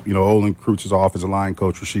guys like, Olin Crouch's offensive line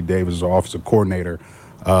coach, Rasheed Davis, our offensive coordinator,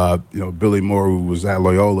 Billy Moore, who was at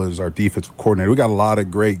Loyola, is our defensive coordinator. We got a lot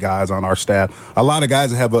of great guys on our staff. A lot of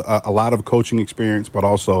guys that have a lot of coaching experience, but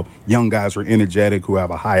also young guys who are energetic, who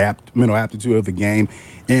have a high mental aptitude of the game.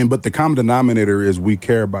 But the common denominator is we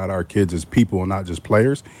care about our kids as people and not just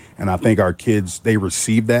players. And I think our kids, they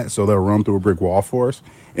receive that, so they'll run through a brick wall for us.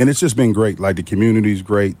 And it's just been great. Like, the community's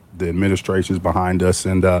great, the administration's behind us,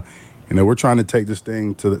 and we're trying to take this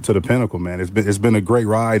thing to the pinnacle, man. It's been a great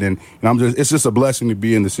ride, and it's just a blessing to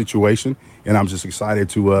be in the situation, and I'm just excited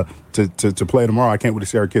to play tomorrow. I can't wait to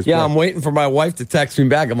see our kids play. I'm waiting for my wife to text me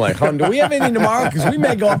back. I'm like, hon, do we have anything tomorrow? Because we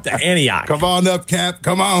may go up to Antioch. Come on up, Cap.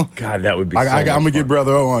 Come on. God, that would be I'm going to get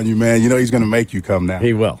Brother O on you, man. You know he's going to make you come now.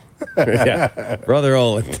 He will. Yeah. Brother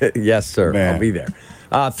O, yes, sir. Man. I'll be there.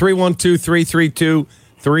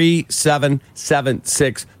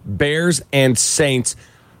 312-332-3776. Bears and Saints.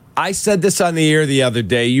 I said this on the air the other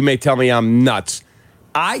day. You may tell me I'm nuts.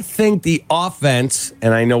 I think the offense,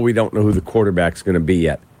 and I know we don't know who the quarterback's going to be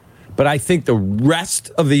yet, but I think the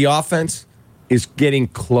rest of the offense is getting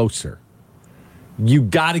closer. You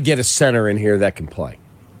got to get a center in here that can play.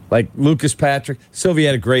 Like Lucas Patrick. Sylvie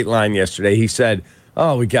had a great line yesterday. He said,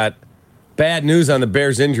 we got bad news on the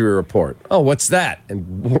Bears injury report. Oh, what's that?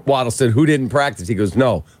 And Waddle said, who didn't practice? He goes,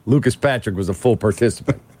 no, Lucas Patrick was a full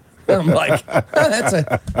participant. I'm like,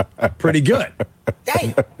 that's pretty good.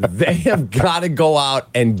 Hey, they have got to go out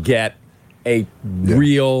and get a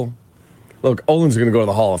real look. Olin's going to go to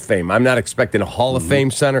the Hall of Fame. I'm not expecting a Hall of Fame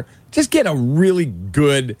center. Just get a really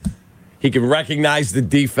good. He can recognize the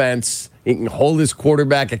defense. He can hold his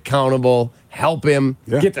quarterback accountable. Help him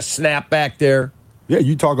get the snap back there. Yeah,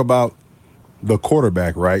 you talk about the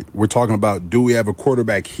quarterback, right? We're talking about, do we have a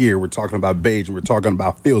quarterback here? We're talking about Page, and we're talking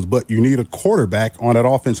about Fields, but you need a quarterback on that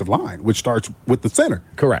offensive line, which starts with the center.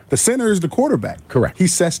 Correct. The center is the quarterback. Correct. He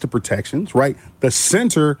sets the protections, right? The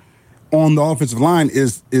center on the offensive line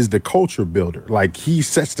is the culture builder. Like, he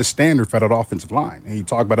sets the standard for that offensive line. And you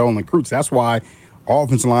talk about Olin Kreutz. That's why our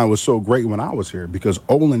offensive line was so great when I was here, because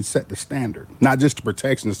Olin set the standard, not just the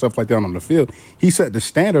protection and stuff like that on the field. He set the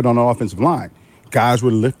standard on the offensive line. Guys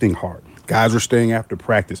were lifting hard. Guys were staying after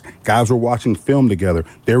practice. Guys were watching film together.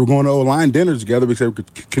 They were going to O-line dinners together because they were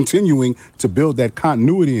continuing to build that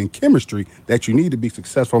continuity and chemistry that you need to be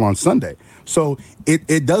successful on Sunday. So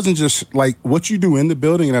it doesn't just, like, what you do in the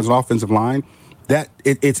building and as an offensive line, that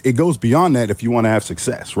it goes beyond that if you want to have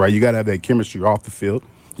success, right? You got to have that chemistry off the field.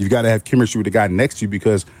 You've got to have chemistry with the guy next to you,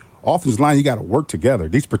 because offensive line, you got to work together.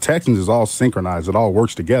 These protections is all synchronized. It all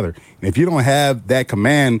works together. And if you don't have that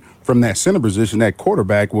command from that center position, that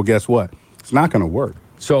quarterback, well, guess what? It's not going to work.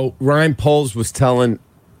 So Ryan Poles was telling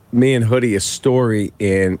me and Hoodie a story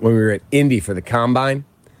when we were at Indy for the Combine,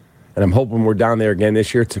 and I'm hoping we're down there again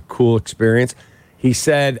this year. It's a cool experience. He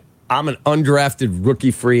said, I'm an undrafted rookie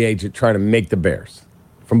free agent trying to make the Bears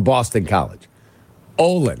from Boston College.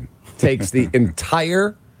 Olin takes the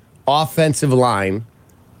entire offensive line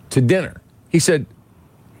to dinner. He said,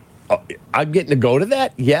 I'm getting to go to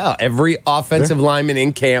that? Yeah, every offensive lineman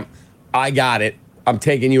in camp, I got it. I'm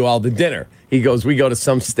taking you all to dinner. He goes, we go to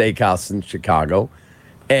some steakhouse in Chicago,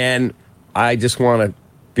 and I just want to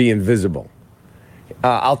be invisible.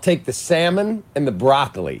 I'll take the salmon and the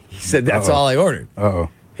broccoli. He said, that's all I ordered.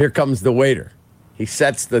 Here comes the waiter. He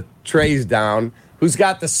sets the trays down. Who's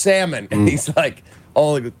got the salmon? And he's like,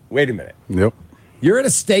 oh, wait a minute. Yep. You're at a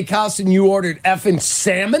steakhouse and you ordered effing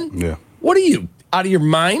salmon? Yeah. What are you, out of your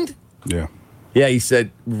mind? Yeah. Yeah, he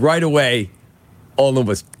said right away, Olin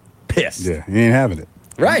was pissed. Yeah, he ain't having it.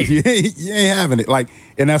 Right. You ain't having it. Like,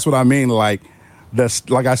 and that's what I mean. Like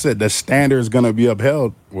I said, the standard is going to be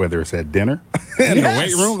upheld, whether it's at dinner, in the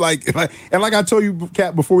weight room. And like I told you,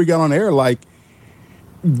 Kat, before we got on the air, like,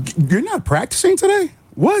 you're not practicing today?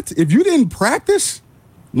 What? If you didn't practice,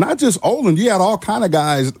 not just Olin, you had all kind of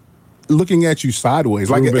guys looking at you sideways.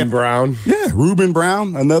 Like Reuben Brown. Yeah, Reuben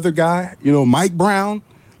Brown, another guy, Mike Brown.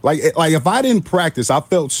 Like if I didn't practice, I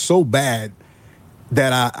felt so bad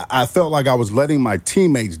that I felt like I was letting my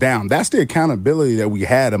teammates down. That's the accountability that we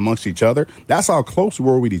had amongst each other. That's how close we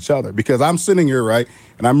were with each other. Because I'm sitting here, right,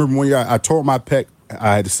 and I remember one year I tore my pec,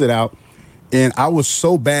 I had to sit out, and I was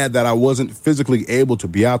so bad that I wasn't physically able to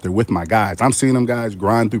be out there with my guys. I'm seeing them guys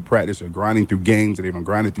grind through practice or grinding through games and even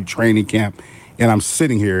grinding through training camp, and I'm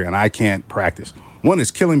sitting here and I can't practice. One,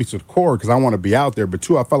 it's killing me to the core because I want to be out there, but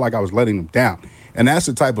two, I felt like I was letting them down. And that's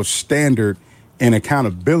the type of standard and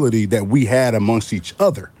accountability that we had amongst each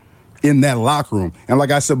other in that locker room. And like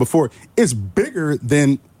I said before, it's bigger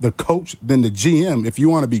than the coach, than the GM if you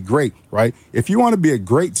want to be great, right? If you want to be a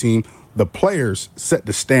great team, the players set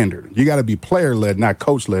the standard. You got to be player-led, not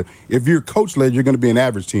coach-led. If you're coach-led, you're going to be an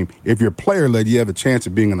average team. If you're player-led, you have a chance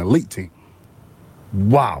of being an elite team.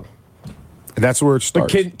 Wow. That's where it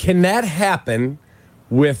starts. But can that happen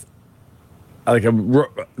with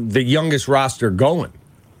the youngest roster going?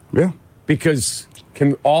 Yeah. Because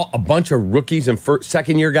can a bunch of rookies and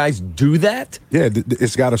second-year guys do that? Yeah,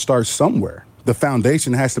 it's got to start somewhere. The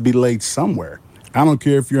foundation has to be laid somewhere. I don't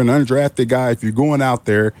care if you're an undrafted guy, if you're going out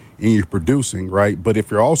there and you're producing, right? But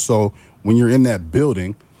if you're also, when you're in that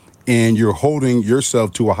building and you're holding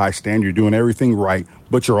yourself to a high standard, you're doing everything right,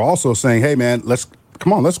 but you're also saying, hey, man, let's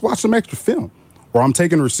watch some extra film. Or I'm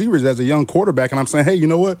taking receivers as a young quarterback and I'm saying, hey, you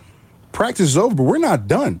know what? Practice is over, but we're not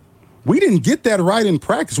done. We didn't get that right in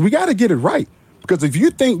practice. We got to get it right. Because if you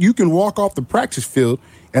think you can walk off the practice field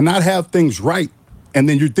and not have things right, and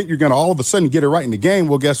then you think you're going to all of a sudden get it right in the game,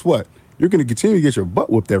 well, guess what? You're going to continue to get your butt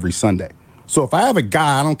whooped every Sunday. So if I have a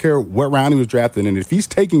guy, I don't care what round he was drafted in, if he's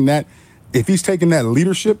taking that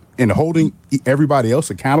leadership and holding everybody else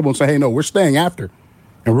accountable and say, hey, no, we're staying after,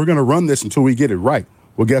 and we're going to run this until we get it right.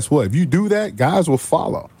 Well, guess what? If you do that, guys will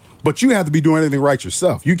follow. But you have to be doing everything right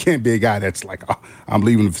yourself. You can't be a guy that's like, oh, I'm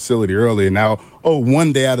leaving the facility early, and now,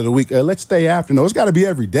 one day out of the week, let's stay after. No, it's got to be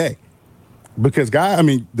every day. Because,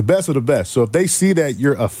 the best of the best. So if they see that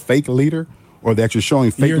you're a fake leader or that you're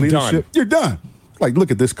showing fake leadership, you're done. Like,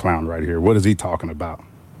 look at this clown right here. What is he talking about?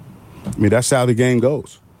 That's how the game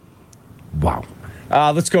goes. Wow.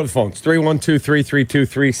 Let's go to the phones.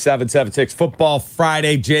 312-332-3776. Football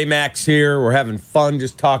Friday. J-Max here. We're having fun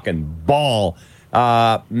just talking ball.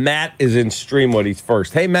 Matt is in Streamwood. He's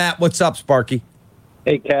first. Hey, Matt. What's up, Sparky?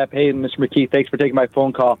 Hey, Cap. Hey, Mr. McKie. Thanks for taking my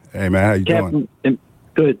phone call. Hey, man. How you doing?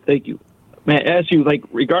 Good. Thank you. Man, I asked you,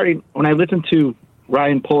 regarding when I listened to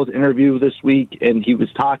Ryan Poles' interview this week, and he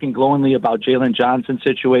was talking glowingly about Jalen Johnson's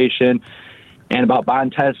situation and about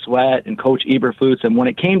Montez Sweat and Coach Eberflus. And when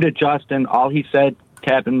it came to Justin, all he said,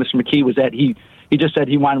 Captain Mr. McKie, was that he just said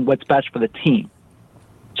he wanted what's best for the team.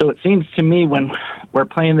 So it seems to me when we're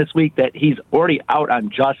playing this week that he's already out on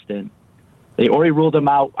Justin. They already ruled him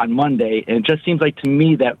out on Monday. And it just seems like to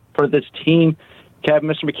me that for this team, Captain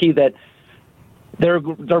Mr. McKie, that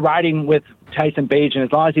they're riding with Tyson Bagent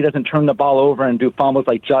as long as he doesn't turn the ball over and do fumbles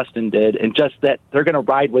like Justin did, and just that they're going to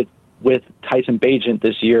ride with Tyson Bagent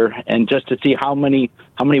this year, and just to see how many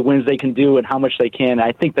wins they can do and how much they can.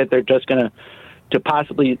 I think that they're just going to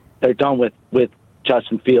possibly they're done with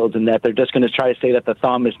Justin Fields, and that they're just going to try to say that the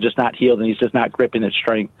thumb is just not healed and he's just not gripping it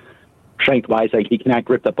strength-wise, like he cannot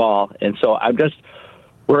grip the ball. And so I'm just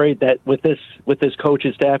worried that with this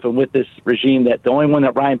coaching staff and with this regime, that the only one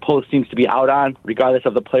that Ryan Poles seems to be out on, regardless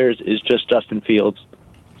of the players, is just Justin Fields.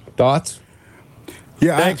 Thoughts?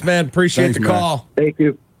 Yeah. Thanks, man. Appreciate the call. Thank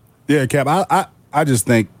you. Yeah, Cap. I just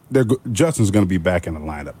think Justin's going to be back in the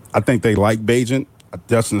lineup. I think they like Bagent.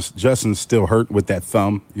 Justin's still hurt with that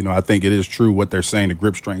thumb. I think it is true what they're saying, the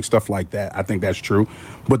grip strength, stuff like that. I think that's true.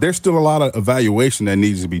 But there's still a lot of evaluation that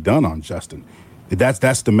needs to be done on Justin.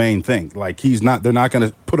 That's the main thing. Like, they're not going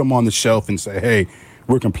to put him on the shelf and say, hey,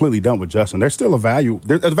 we're completely done with Justin. There's still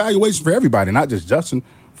there's evaluation for everybody, not just Justin,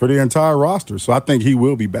 for the entire roster. So I think he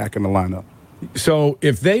will be back in the lineup. So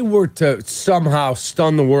if they were to somehow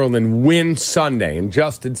stun the world and win Sunday and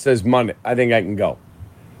Justin says Monday, I think I can go.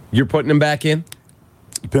 You're putting him back in?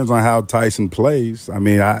 Depends on how Tyson plays.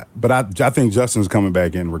 I think Justin's coming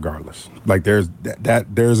back in regardless. Like, there's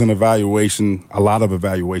an evaluation, a lot of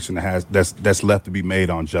evaluation that's left to be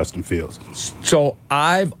made on Justin Fields. So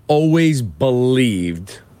I've always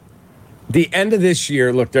believed the end of this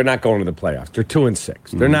year. Look, they're not going to the playoffs. They're 2-6.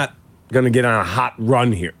 Mm-hmm. They're not going to get on a hot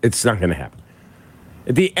run here. It's not going to happen.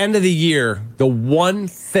 At the end of the year, the one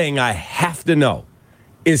thing I have to know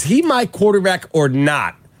is he my quarterback or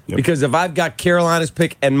not. Yep. Because if I've got Carolina's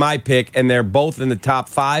pick and my pick, and they're both in the top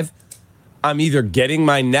 5, I'm either getting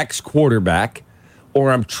my next quarterback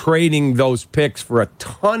or I'm trading those picks for a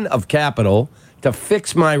ton of capital to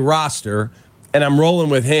fix my roster, and I'm rolling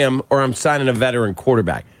with him, or I'm signing a veteran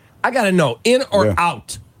quarterback. I got to know, in or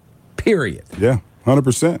out, period. Yeah,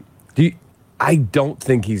 100%. I don't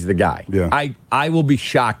think he's the guy. Yeah. I will be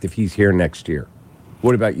shocked if he's here next year.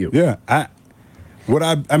 What about you? Yeah, I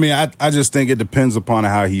just think it depends upon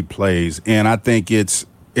how he plays, and I think it's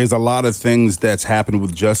a lot of things that's happened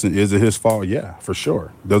with Justin. Is it his fault? Yeah, for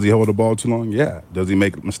sure. Does he hold the ball too long? Yeah. Does he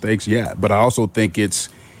make mistakes? Yeah. But I also think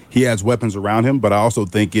he has weapons around him, but I also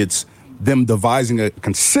think it's them devising a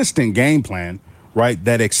consistent game plan, right,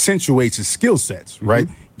 that accentuates his skill sets, right?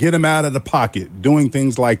 Mm-hmm. Get him out of the pocket, doing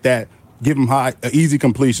things like that. Give him easy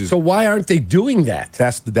completions. So why aren't they doing that?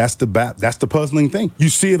 That's the puzzling thing. You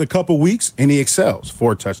see it a couple weeks and he excels.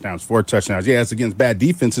 4 touchdowns. Yeah, it's against bad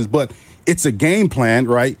defenses, but it's a game plan,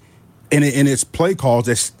 right? And it's play calls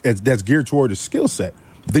that's geared toward his skill set.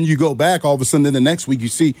 Then you go back, all of a sudden, then the next week you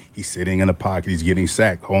see he's sitting in the pocket, he's getting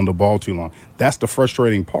sacked, holding the ball too long. That's the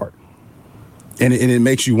frustrating part. And it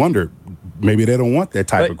makes you wonder, maybe they don't want that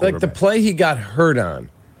type of quarterback. Like the play he got hurt on,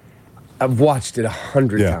 I've watched it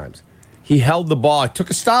 100 times. He held the ball. I took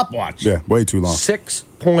a stopwatch. Yeah, way too long.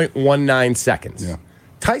 6.19 seconds. Yeah.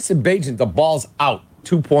 Tyson Bagent, the ball's out.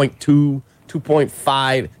 2.2,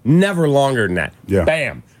 2.5, never longer than that. Yeah.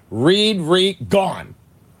 Bam. Read, gone.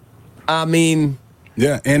 I mean.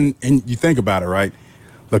 Yeah, and you think about it, right?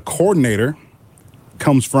 The coordinator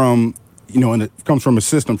comes from, comes from a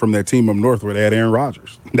system from that team up north where they had Aaron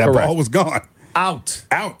Rodgers. That Correct. ball was gone. Out,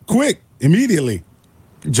 quick, immediately.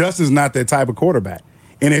 Justin's not that type of quarterback.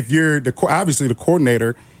 And if you're obviously the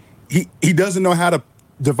coordinator, he doesn't know how to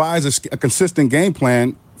devise a consistent game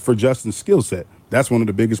plan for Justin's skill set. That's one of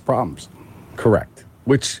the biggest problems. Correct.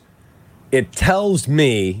 Which it tells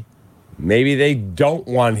me maybe they don't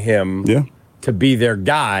want him to be their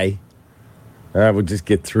guy. I would just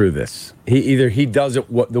get through this. He does it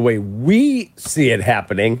the way we see it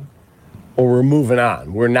happening, or we're moving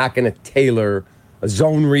on. We're not going to tailor a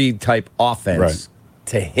zone read type offense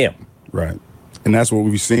to him. Right. And that's what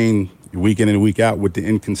we've seen week in and week out with the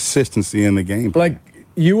inconsistency in the game. Like,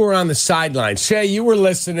 you were on the sideline. Shay, you were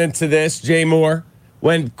listening to this, Jay Moore,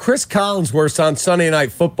 when Chris Collinsworth's on Sunday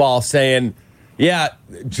Night Football saying, yeah,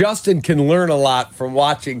 Justin can learn a lot from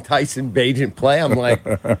watching Tyson Bagent play. I'm like,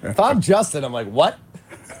 if I'm Justin, I'm like, what?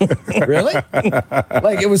 Really?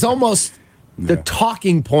 Like, it was almost the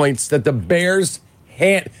talking points that the Bears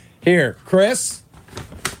had. Here, Chris,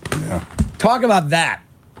 talk about that.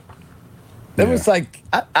 It was like,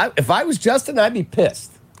 if I was Justin, I'd be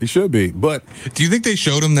pissed. He should be, but do you think they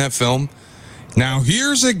showed him that film? Now,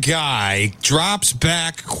 here's a guy, drops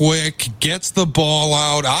back quick, gets the ball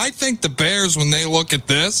out. I think the Bears, when they look at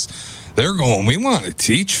this, they're going, we want to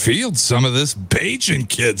teach Fields some of this Bagent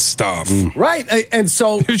kid stuff. Right, and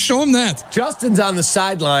so show him that. Justin's on the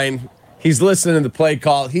sideline. He's listening to the play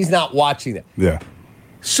call. He's not watching it. Yeah.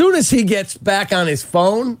 Soon as he gets back on his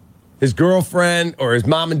phone, his girlfriend or his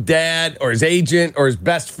mom and dad or his agent or his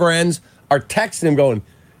best friends are texting him going,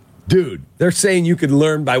 dude, they're saying you could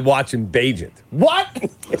learn by watching Bagent. What?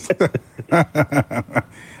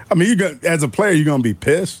 I mean, as a player, you're going to be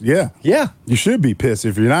pissed. Yeah. Yeah. You should be pissed.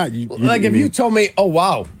 If you're not, if you told me, oh,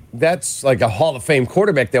 wow, that's like a Hall of Fame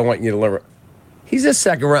quarterback they want you to learn. He's a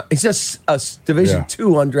second round. He's just a Division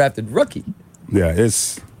II undrafted rookie. Yeah,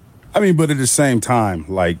 but at the same time,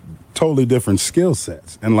 like, totally different skill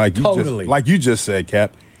sets. And like you just said,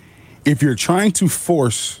 Cap, if you're trying to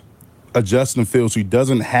force a Justin Fields who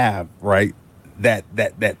doesn't have, right, that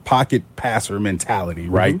pocket passer mentality,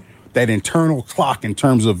 right? That internal clock in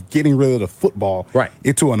terms of getting rid of the football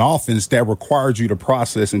into an offense that requires you to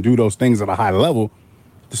process and do those things at a high level,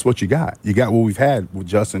 this is what you got. You got what we've had with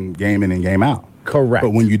Justin game in and game out. Correct. But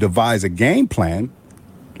when you devise a game plan,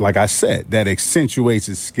 like I said, that accentuates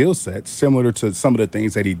his skill set, similar to some of the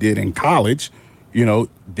things that he did in college,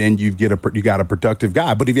 then you got a productive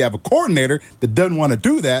guy. But if you have a coordinator that doesn't want to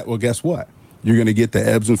do that, well, guess what? You're going to get the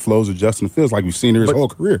ebbs and flows of Justin Fields like we've seen his whole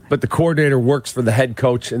career. But the coordinator works for the head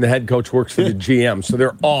coach, and the head coach works for the GM, so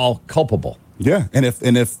they're all culpable. Yeah, and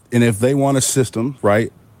if they want a system,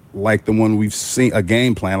 right, like the one we've seen, a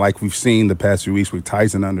game plan like we've seen the past few weeks with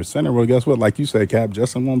Tyson under center, well, guess what? Like you said, Cap,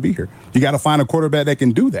 Justin won't be here. You got to find a quarterback that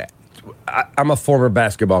can do that. I'm a former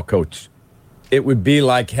basketball coach. It would be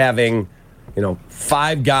like having,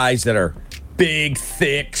 5 guys that are big,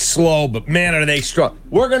 thick, slow, but man, are they strong.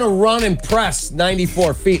 We're going to run and press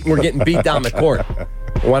 94 feet, and we're getting beat down the court.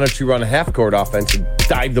 Why don't you run a half-court offense and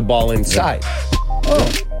dive the ball inside?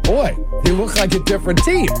 Oh, boy, you look like a different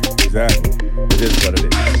team. Exactly. It is what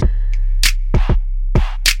it is.